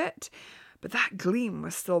drape to it, but that gleam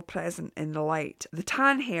was still present in the light. The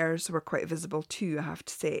tan hairs were quite visible too, I have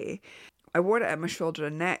to say. I wore it at my shoulder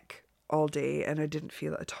and neck all day and I didn't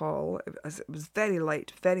feel it at all, as it was very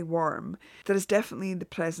light, very warm. There is definitely the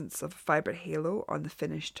presence of a fibre halo on the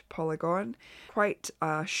finished polygon. Quite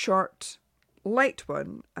a short, light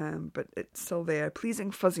one, but it's still there.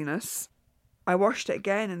 Pleasing fuzziness. I washed it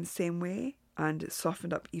again in the same way and it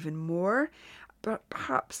softened up even more, but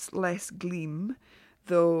perhaps less gleam,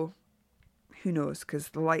 though who knows, because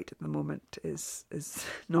the light at the moment is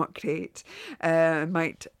not great.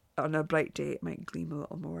 Might, on a bright day, it might gleam a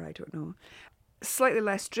little more, I don't know. Slightly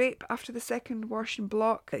less drape after the second wash and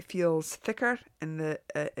block. It feels thicker in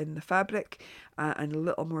the fabric and a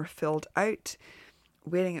little more filled out.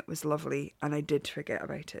 Wearing it was lovely, and I did forget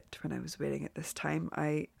about it when I was wearing it this time.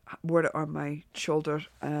 I wore it on my shoulder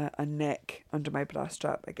and neck under my bra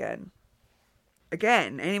strap again.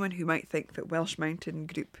 Again, anyone who might think that Welsh Mountain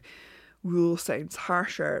Group wool sounds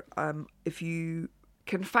harsher, if you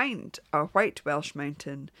can find a white Welsh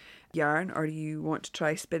Mountain yarn or you want to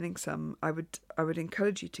try spinning some, I would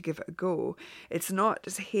encourage you to give it a go. It's not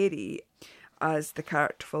as hairy as the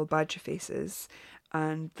characterful badger faces,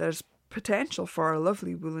 and there's potential for a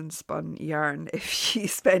lovely woolen spun yarn if you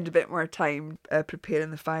spend a bit more time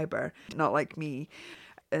preparing the fibre, not like me.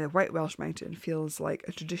 White Welsh Mountain feels like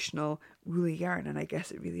a traditional woolly yarn, and I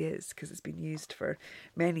guess it really is because it's been used for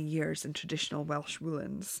many years in traditional Welsh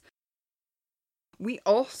woolens. We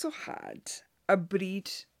also had a breed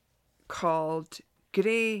called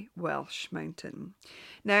Grey Welsh Mountain.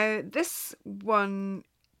 Now, this one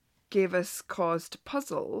gave us cause to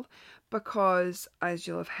puzzle because, as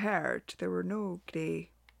you'll have heard, there were no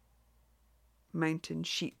grey mountain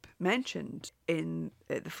sheep mentioned in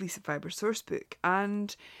the Fleece and Fibre sourcebook,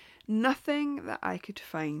 and nothing that I could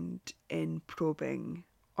find in probing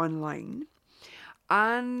online.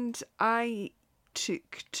 And I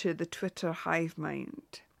took to the Twitter hive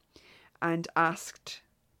mind and asked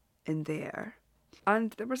in there,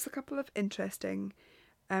 and there was a couple of interesting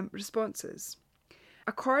responses.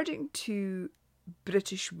 According to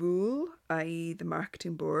British Wool, i.e. the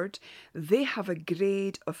marketing board, they have a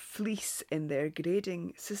grade of fleece in their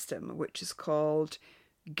grading system which is called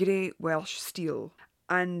Grey Welsh Steel.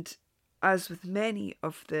 And as with many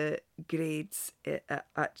of the grades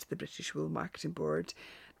at the British Wool marketing board,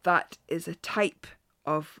 that is a type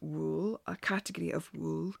of wool, a category of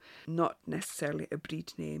wool, not necessarily a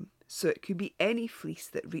breed name. So it could be any fleece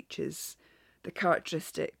that reaches the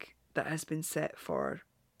characteristic that has been set for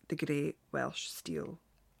the Grey Welsh Steel.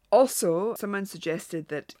 Also, someone suggested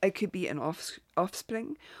that it could be an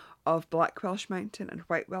offspring of Black Welsh Mountain and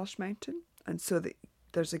White Welsh Mountain, and so that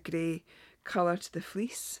there's a grey colour to the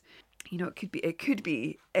fleece. You know, it could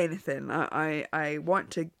be anything. I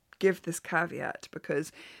want to give this caveat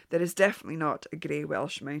because there is definitely not a Grey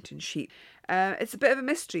Welsh Mountain sheep. It's a bit of a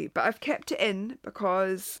mystery, but I've kept it in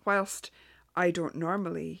because whilst I don't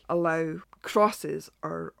normally allow crosses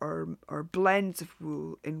or blends of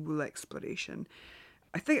wool in wool exploration,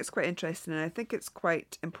 I think it's quite interesting, and I think it's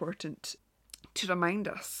quite important to remind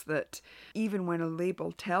us that even when a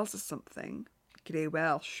label tells us something, Grey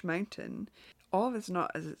Welsh Mountain, all is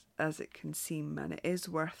not as it can seem, and it is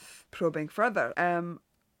worth probing further.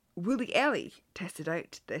 Woolly Ellie tested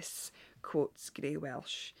out this quotes Grey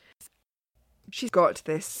Welsh. She's got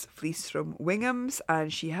this fleece from Wingham's,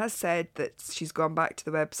 and she has said that she's gone back to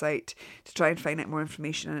the website to try and find out more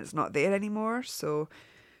information, and it's not there anymore. So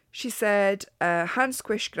she said, hand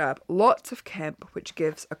squish grab, lots of kemp, which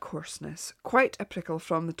gives a coarseness, quite a prickle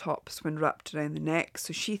from the tops when wrapped around the neck.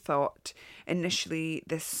 So she thought initially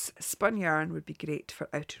this spun yarn would be great for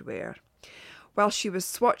outerwear. While she was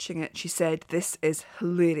swatching it, she said, this is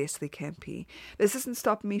hilariously kempy. This isn't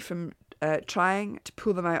stopping me from trying to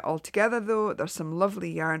pull them out all together though. There's some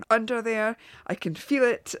lovely yarn under there. I can feel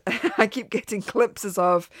it. I keep getting glimpses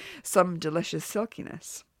of some delicious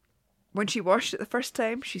silkiness. When she washed it the first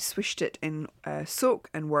time, she swished it in soak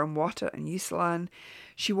and warm water and Eucelan.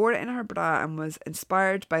 She wore it in her bra and was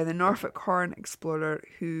inspired by the Norfolk Horn explorer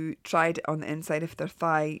who tried it on the inside of their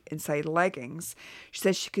thigh inside leggings. She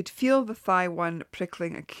says she could feel the thigh one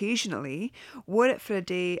prickling occasionally, wore it for a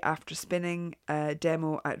day after spinning a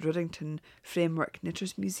demo at Ruddington Framework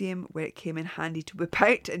Knitters Museum, where it came in handy to whip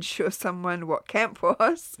out and show someone what kemp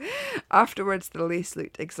was. Afterwards, the lace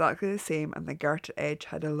looked exactly the same and the garter edge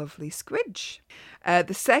had a lovely squidge.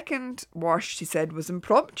 The second wash, she said, was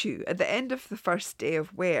impromptu. At the end of the first day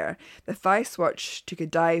of wear, the thigh swatch took a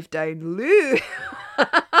dive down loo.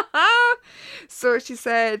 So she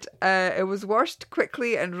said it was washed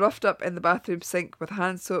quickly and roughed up in the bathroom sink with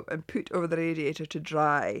hand soap and put over the radiator to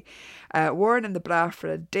dry. Worn in the bra for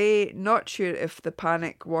a day, not sure if the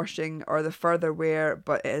panic washing or the further wear,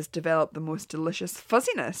 but it has developed the most delicious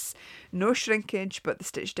fuzziness. No shrinkage, but the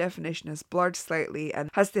stitch definition has blurred slightly and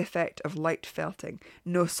has the effect of light felting.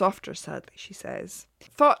 No softer, sadly, she says.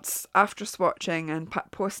 Thoughts after swatching and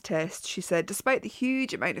post-test, she said, despite the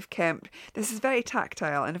huge amount of Kemp, this is very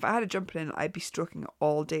tactile, and if I had a jumper in it, I'd be stroking it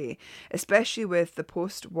all day, especially with the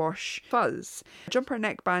post-wash fuzz. A jumper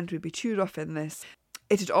neckband would be too rough in this.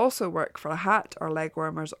 It'd also work for a hat or leg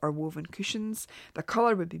warmers or woven cushions. The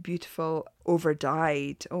colour would be beautiful,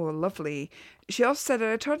 over-dyed. Oh, lovely. She also said I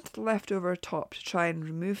returned to the leftover top to try and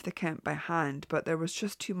remove the Kemp by hand, but there was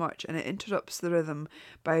just too much and it interrupts the rhythm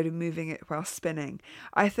by removing it while spinning.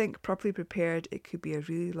 I think properly prepared it could be a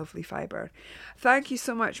really lovely fibre. Thank you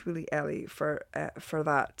so much, Woolly Ellie, for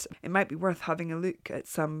that. It might be worth having a look at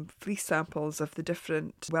some fleece samples of the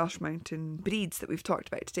different Welsh Mountain breeds that we've talked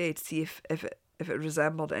about today to see if it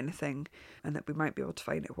resembled anything, and that we might be able to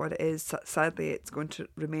find out what it is. Sadly, it's going to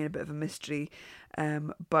remain a bit of a mystery,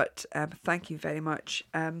 but thank you very much.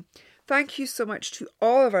 Thank you so much to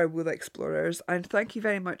all of our wool explorers, and thank you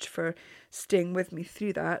very much for staying with me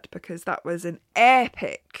through that, because that was an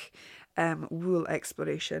epic wool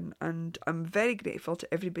exploration, and I'm very grateful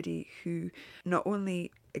to everybody who not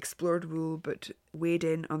only explored wool but weighed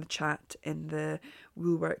in on the chat in the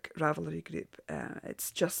Woolwork Ravelry group.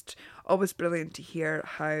 It's just always brilliant to hear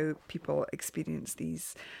how people experience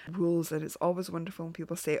these wools, and it's always wonderful when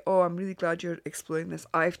people say, oh, I'm really glad you're exploring this,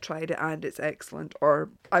 I've tried it and it's excellent,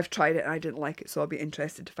 or I've tried it and I didn't like it, so I'll be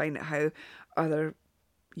interested to find out how other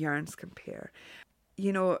yarns compare.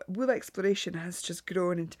 You know, wool exploration has just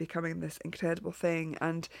grown into becoming this incredible thing,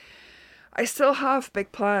 and I still have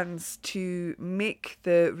big plans to make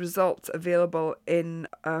the results available in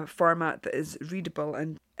a format that is readable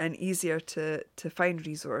and easier to find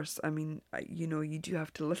resource. I mean, you know, you do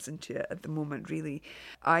have to listen to it at the moment, really.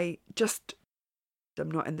 I'm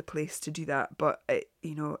not in the place to do that, but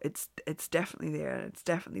it's definitely there, and it's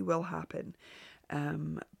definitely will happen.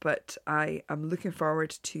 But I am looking forward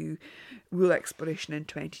to wool exploration in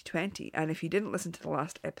 2020. And if you didn't listen to the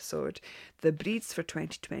last episode, the breeds for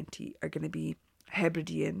 2020 are going to be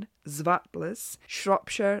Hebridean, Zwartbles,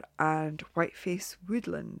 Shropshire and Whiteface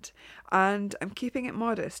Woodland. And I'm keeping it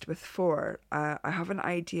modest with 4. I have an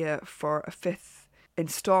idea for a 5th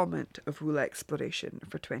installment of wool exploration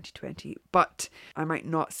for 2020, but I might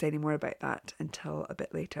not say any more about that until a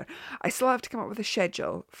bit later. I still have to come up with a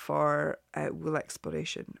schedule for wool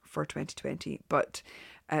exploration for 2020, but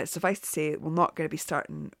suffice to say, we're not going to be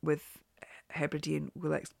starting with Hebridean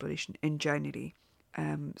wool exploration in January.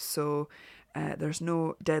 So there's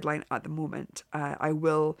no deadline at the moment. I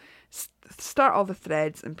will start all the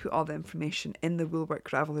threads and put all the information in the Woolwork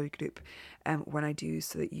Ravelry group when I do,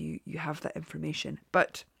 so that you have that information.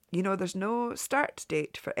 But you know, there's no start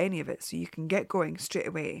date for any of it, so you can get going straight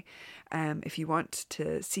away. If you want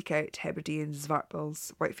to seek out Hebridean,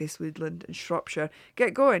 Zwartbles, Whiteface Woodland and Shropshire,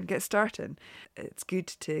 get going, get starting. It's good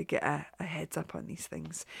to get a heads up on these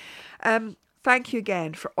things. Thank you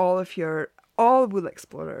again for all wool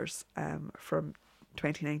explorers from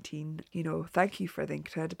 2019. You know, thank you for the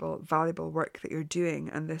incredible, valuable work that you're doing,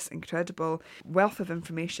 and this incredible wealth of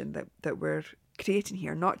information that we're creating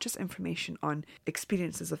here. Not just information on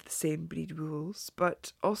experiences of the same breed wools,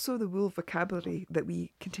 but also the wool vocabulary that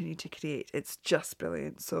we continue to create. It's just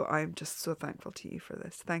brilliant. So I'm just so thankful to you for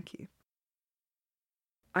this. Thank you.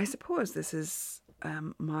 I suppose this is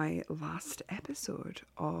my last episode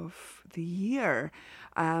of the year.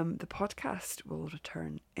 The podcast will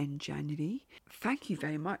return in January. Thank you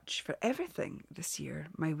very much for everything this year,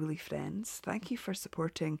 my woolly friends. Thank you for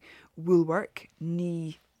supporting Woolwork,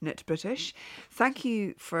 Knee Knit British. Thank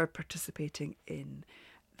you for participating in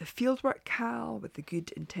the Fieldwork Cal, with the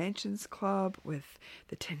Good Intentions Club, with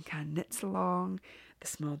the Tin Can Knits Along, the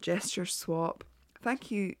Small Gesture Swap.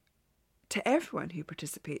 Thank you to everyone who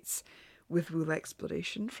participates with wool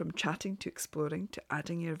exploration, from chatting to exploring to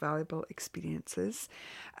adding your valuable experiences.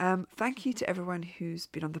 Thank you to everyone who's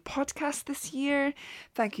been on the podcast this year.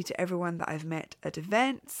 Thank you to everyone that I've met at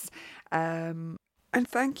events. And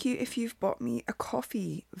thank you if you've bought me a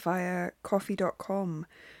coffee via ko-fi.com.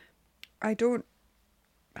 I don't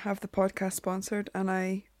have the podcast sponsored, and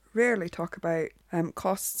I rarely talk about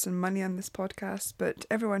costs and money on this podcast, but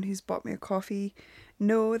everyone who's bought me a coffee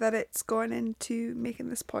know that it's gone into making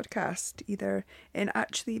this podcast, either in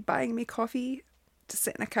actually buying me coffee to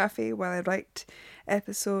sit in a cafe while I write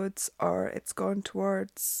episodes, or it's gone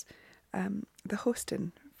towards the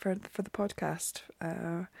hosting for the podcast.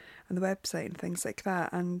 And and the website and things like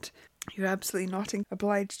that. And you're absolutely not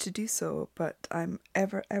obliged to do so, but I'm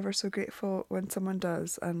ever so grateful when someone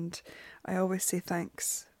does. And I always say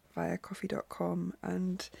thanks via ko-fi.com.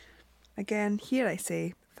 And again, here I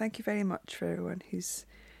say thank you very much for everyone who's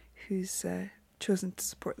chosen to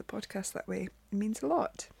support the podcast that way. It means a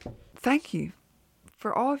lot. Thank you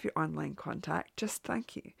for all of your online contact. Just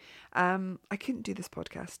thank you. I couldn't do this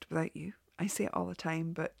podcast without you. I say it all the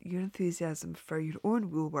time, but your enthusiasm for your own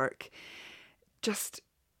wool work just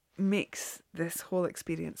makes this whole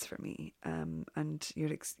experience for me. And your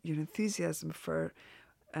enthusiasm for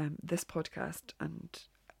this podcast, and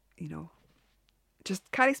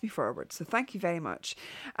just carries me forward. So thank you very much.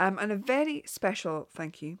 And a very special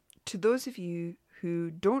thank you to those of you who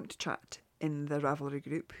don't chat in the Ravelry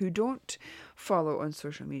group, who don't follow on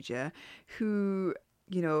social media, who,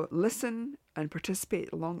 listen and participate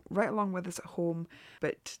right along with us at home,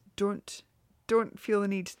 but don't feel the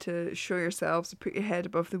need to show yourselves, put your head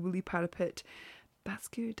above the woolly parapet. That's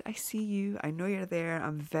good. I see you. I know you're there.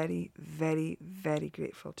 I'm very, very, very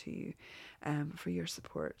grateful to you for your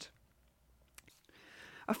support.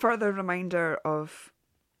 A further reminder of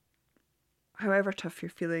however tough you're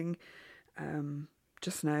feeling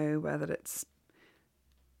just now, whether it's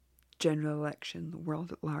general election, the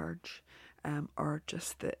world at large, or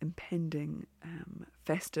just the impending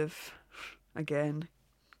festive, again,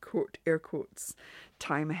 quote, air quotes,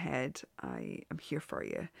 time ahead. I am here for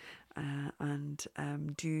you. And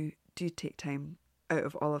do take time out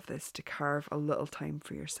of all of this to carve a little time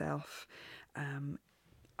for yourself.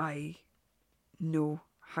 I know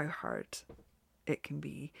how hard it can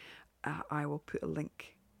be. I will put a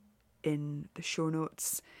link in the show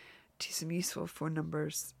notes to some useful phone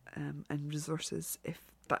numbers and resources if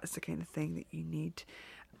that's the kind of thing that you need.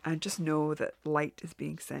 And just know that light is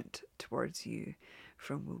being sent towards you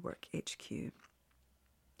from Woolwork HQ.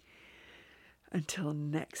 Until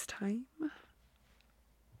next time,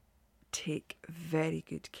 take very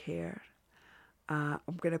good care. I'm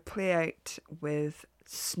going to play out with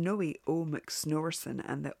Snowy O McSnowerson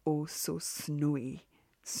and the Oh So Snowy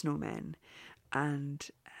Snowmen, and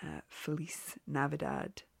Feliz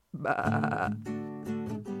Navidad. Bah.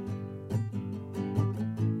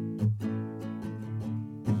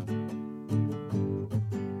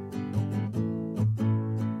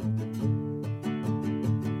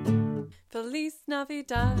 Feliz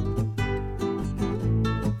Navidad.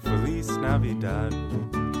 Feliz Navidad.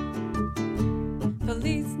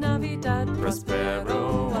 Feliz Navidad.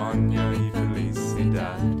 Prospero año y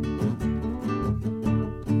felicidad.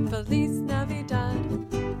 Feliz Navidad.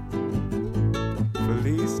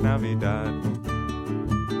 Feliz Navidad.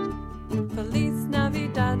 Feliz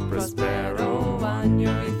Navidad. Prospero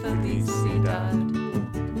año y felicidad.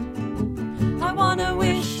 I wanna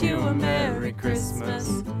wish you a Merry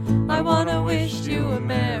Christmas. I wanna wish you a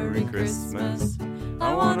Merry Christmas.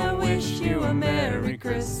 I wanna wish you a Merry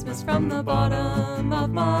Christmas from the bottom of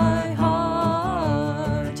my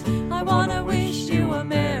heart. I wanna wish you a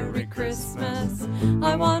Merry Christmas.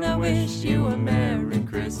 I wanna wish you a Merry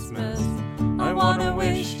Christmas. I wanna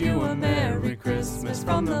wish you a Merry Christmas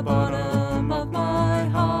from the bottom of my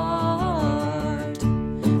heart.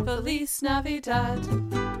 Feliz Navidad.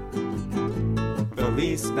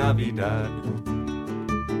 Feliz Navidad.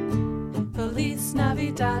 Feliz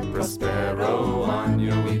Navidad. Prospero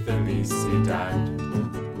año y felicidad.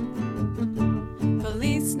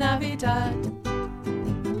 Feliz Navidad.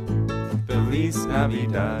 Feliz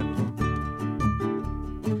Navidad.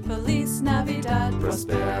 Feliz Navidad.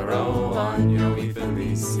 Prospero año y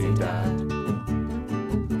felicidad.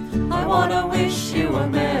 I wanna wish you a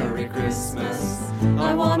Merry Christmas.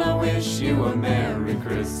 I wanna wish you a Merry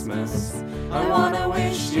Christmas. I wanna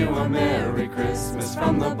wish you a Merry Christmas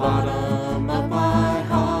from the bottom of my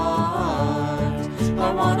heart.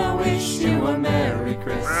 I wanna wish you a Merry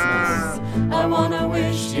Christmas. I wanna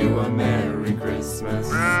wish you a Merry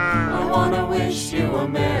Christmas. I wanna wish you a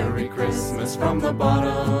Merry Christmas from the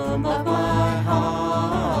bottom of my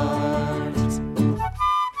heart.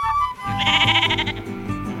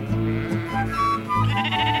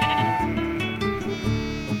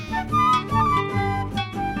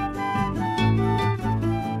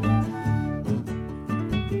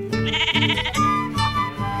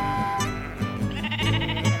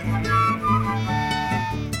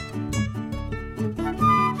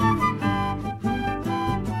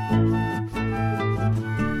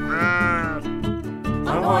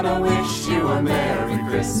 I wanna wish you a Merry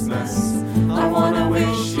Christmas. I wanna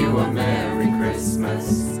wish you a Merry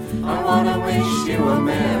Christmas. I wanna wish you a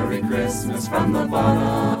Merry Christmas from the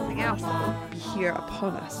bottom. Something else that will be here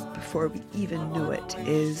upon us before we even know it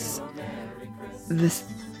is this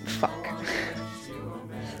fuck.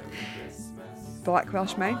 Black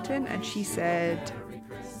Welsh Mountain, and she said,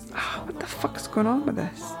 what the fuck's going on with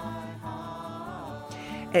this?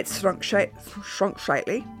 It's shrunk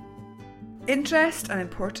slightly. Interest and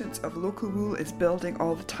importance of local wool is building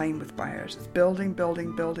all the time with buyers. It's building.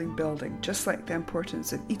 Just like the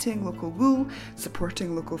importance of eating local wool,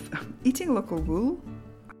 supporting local... eating local wool?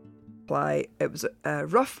 It was a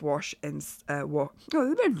rough wash in...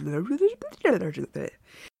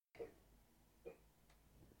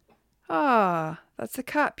 that's a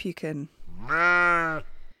cat puking.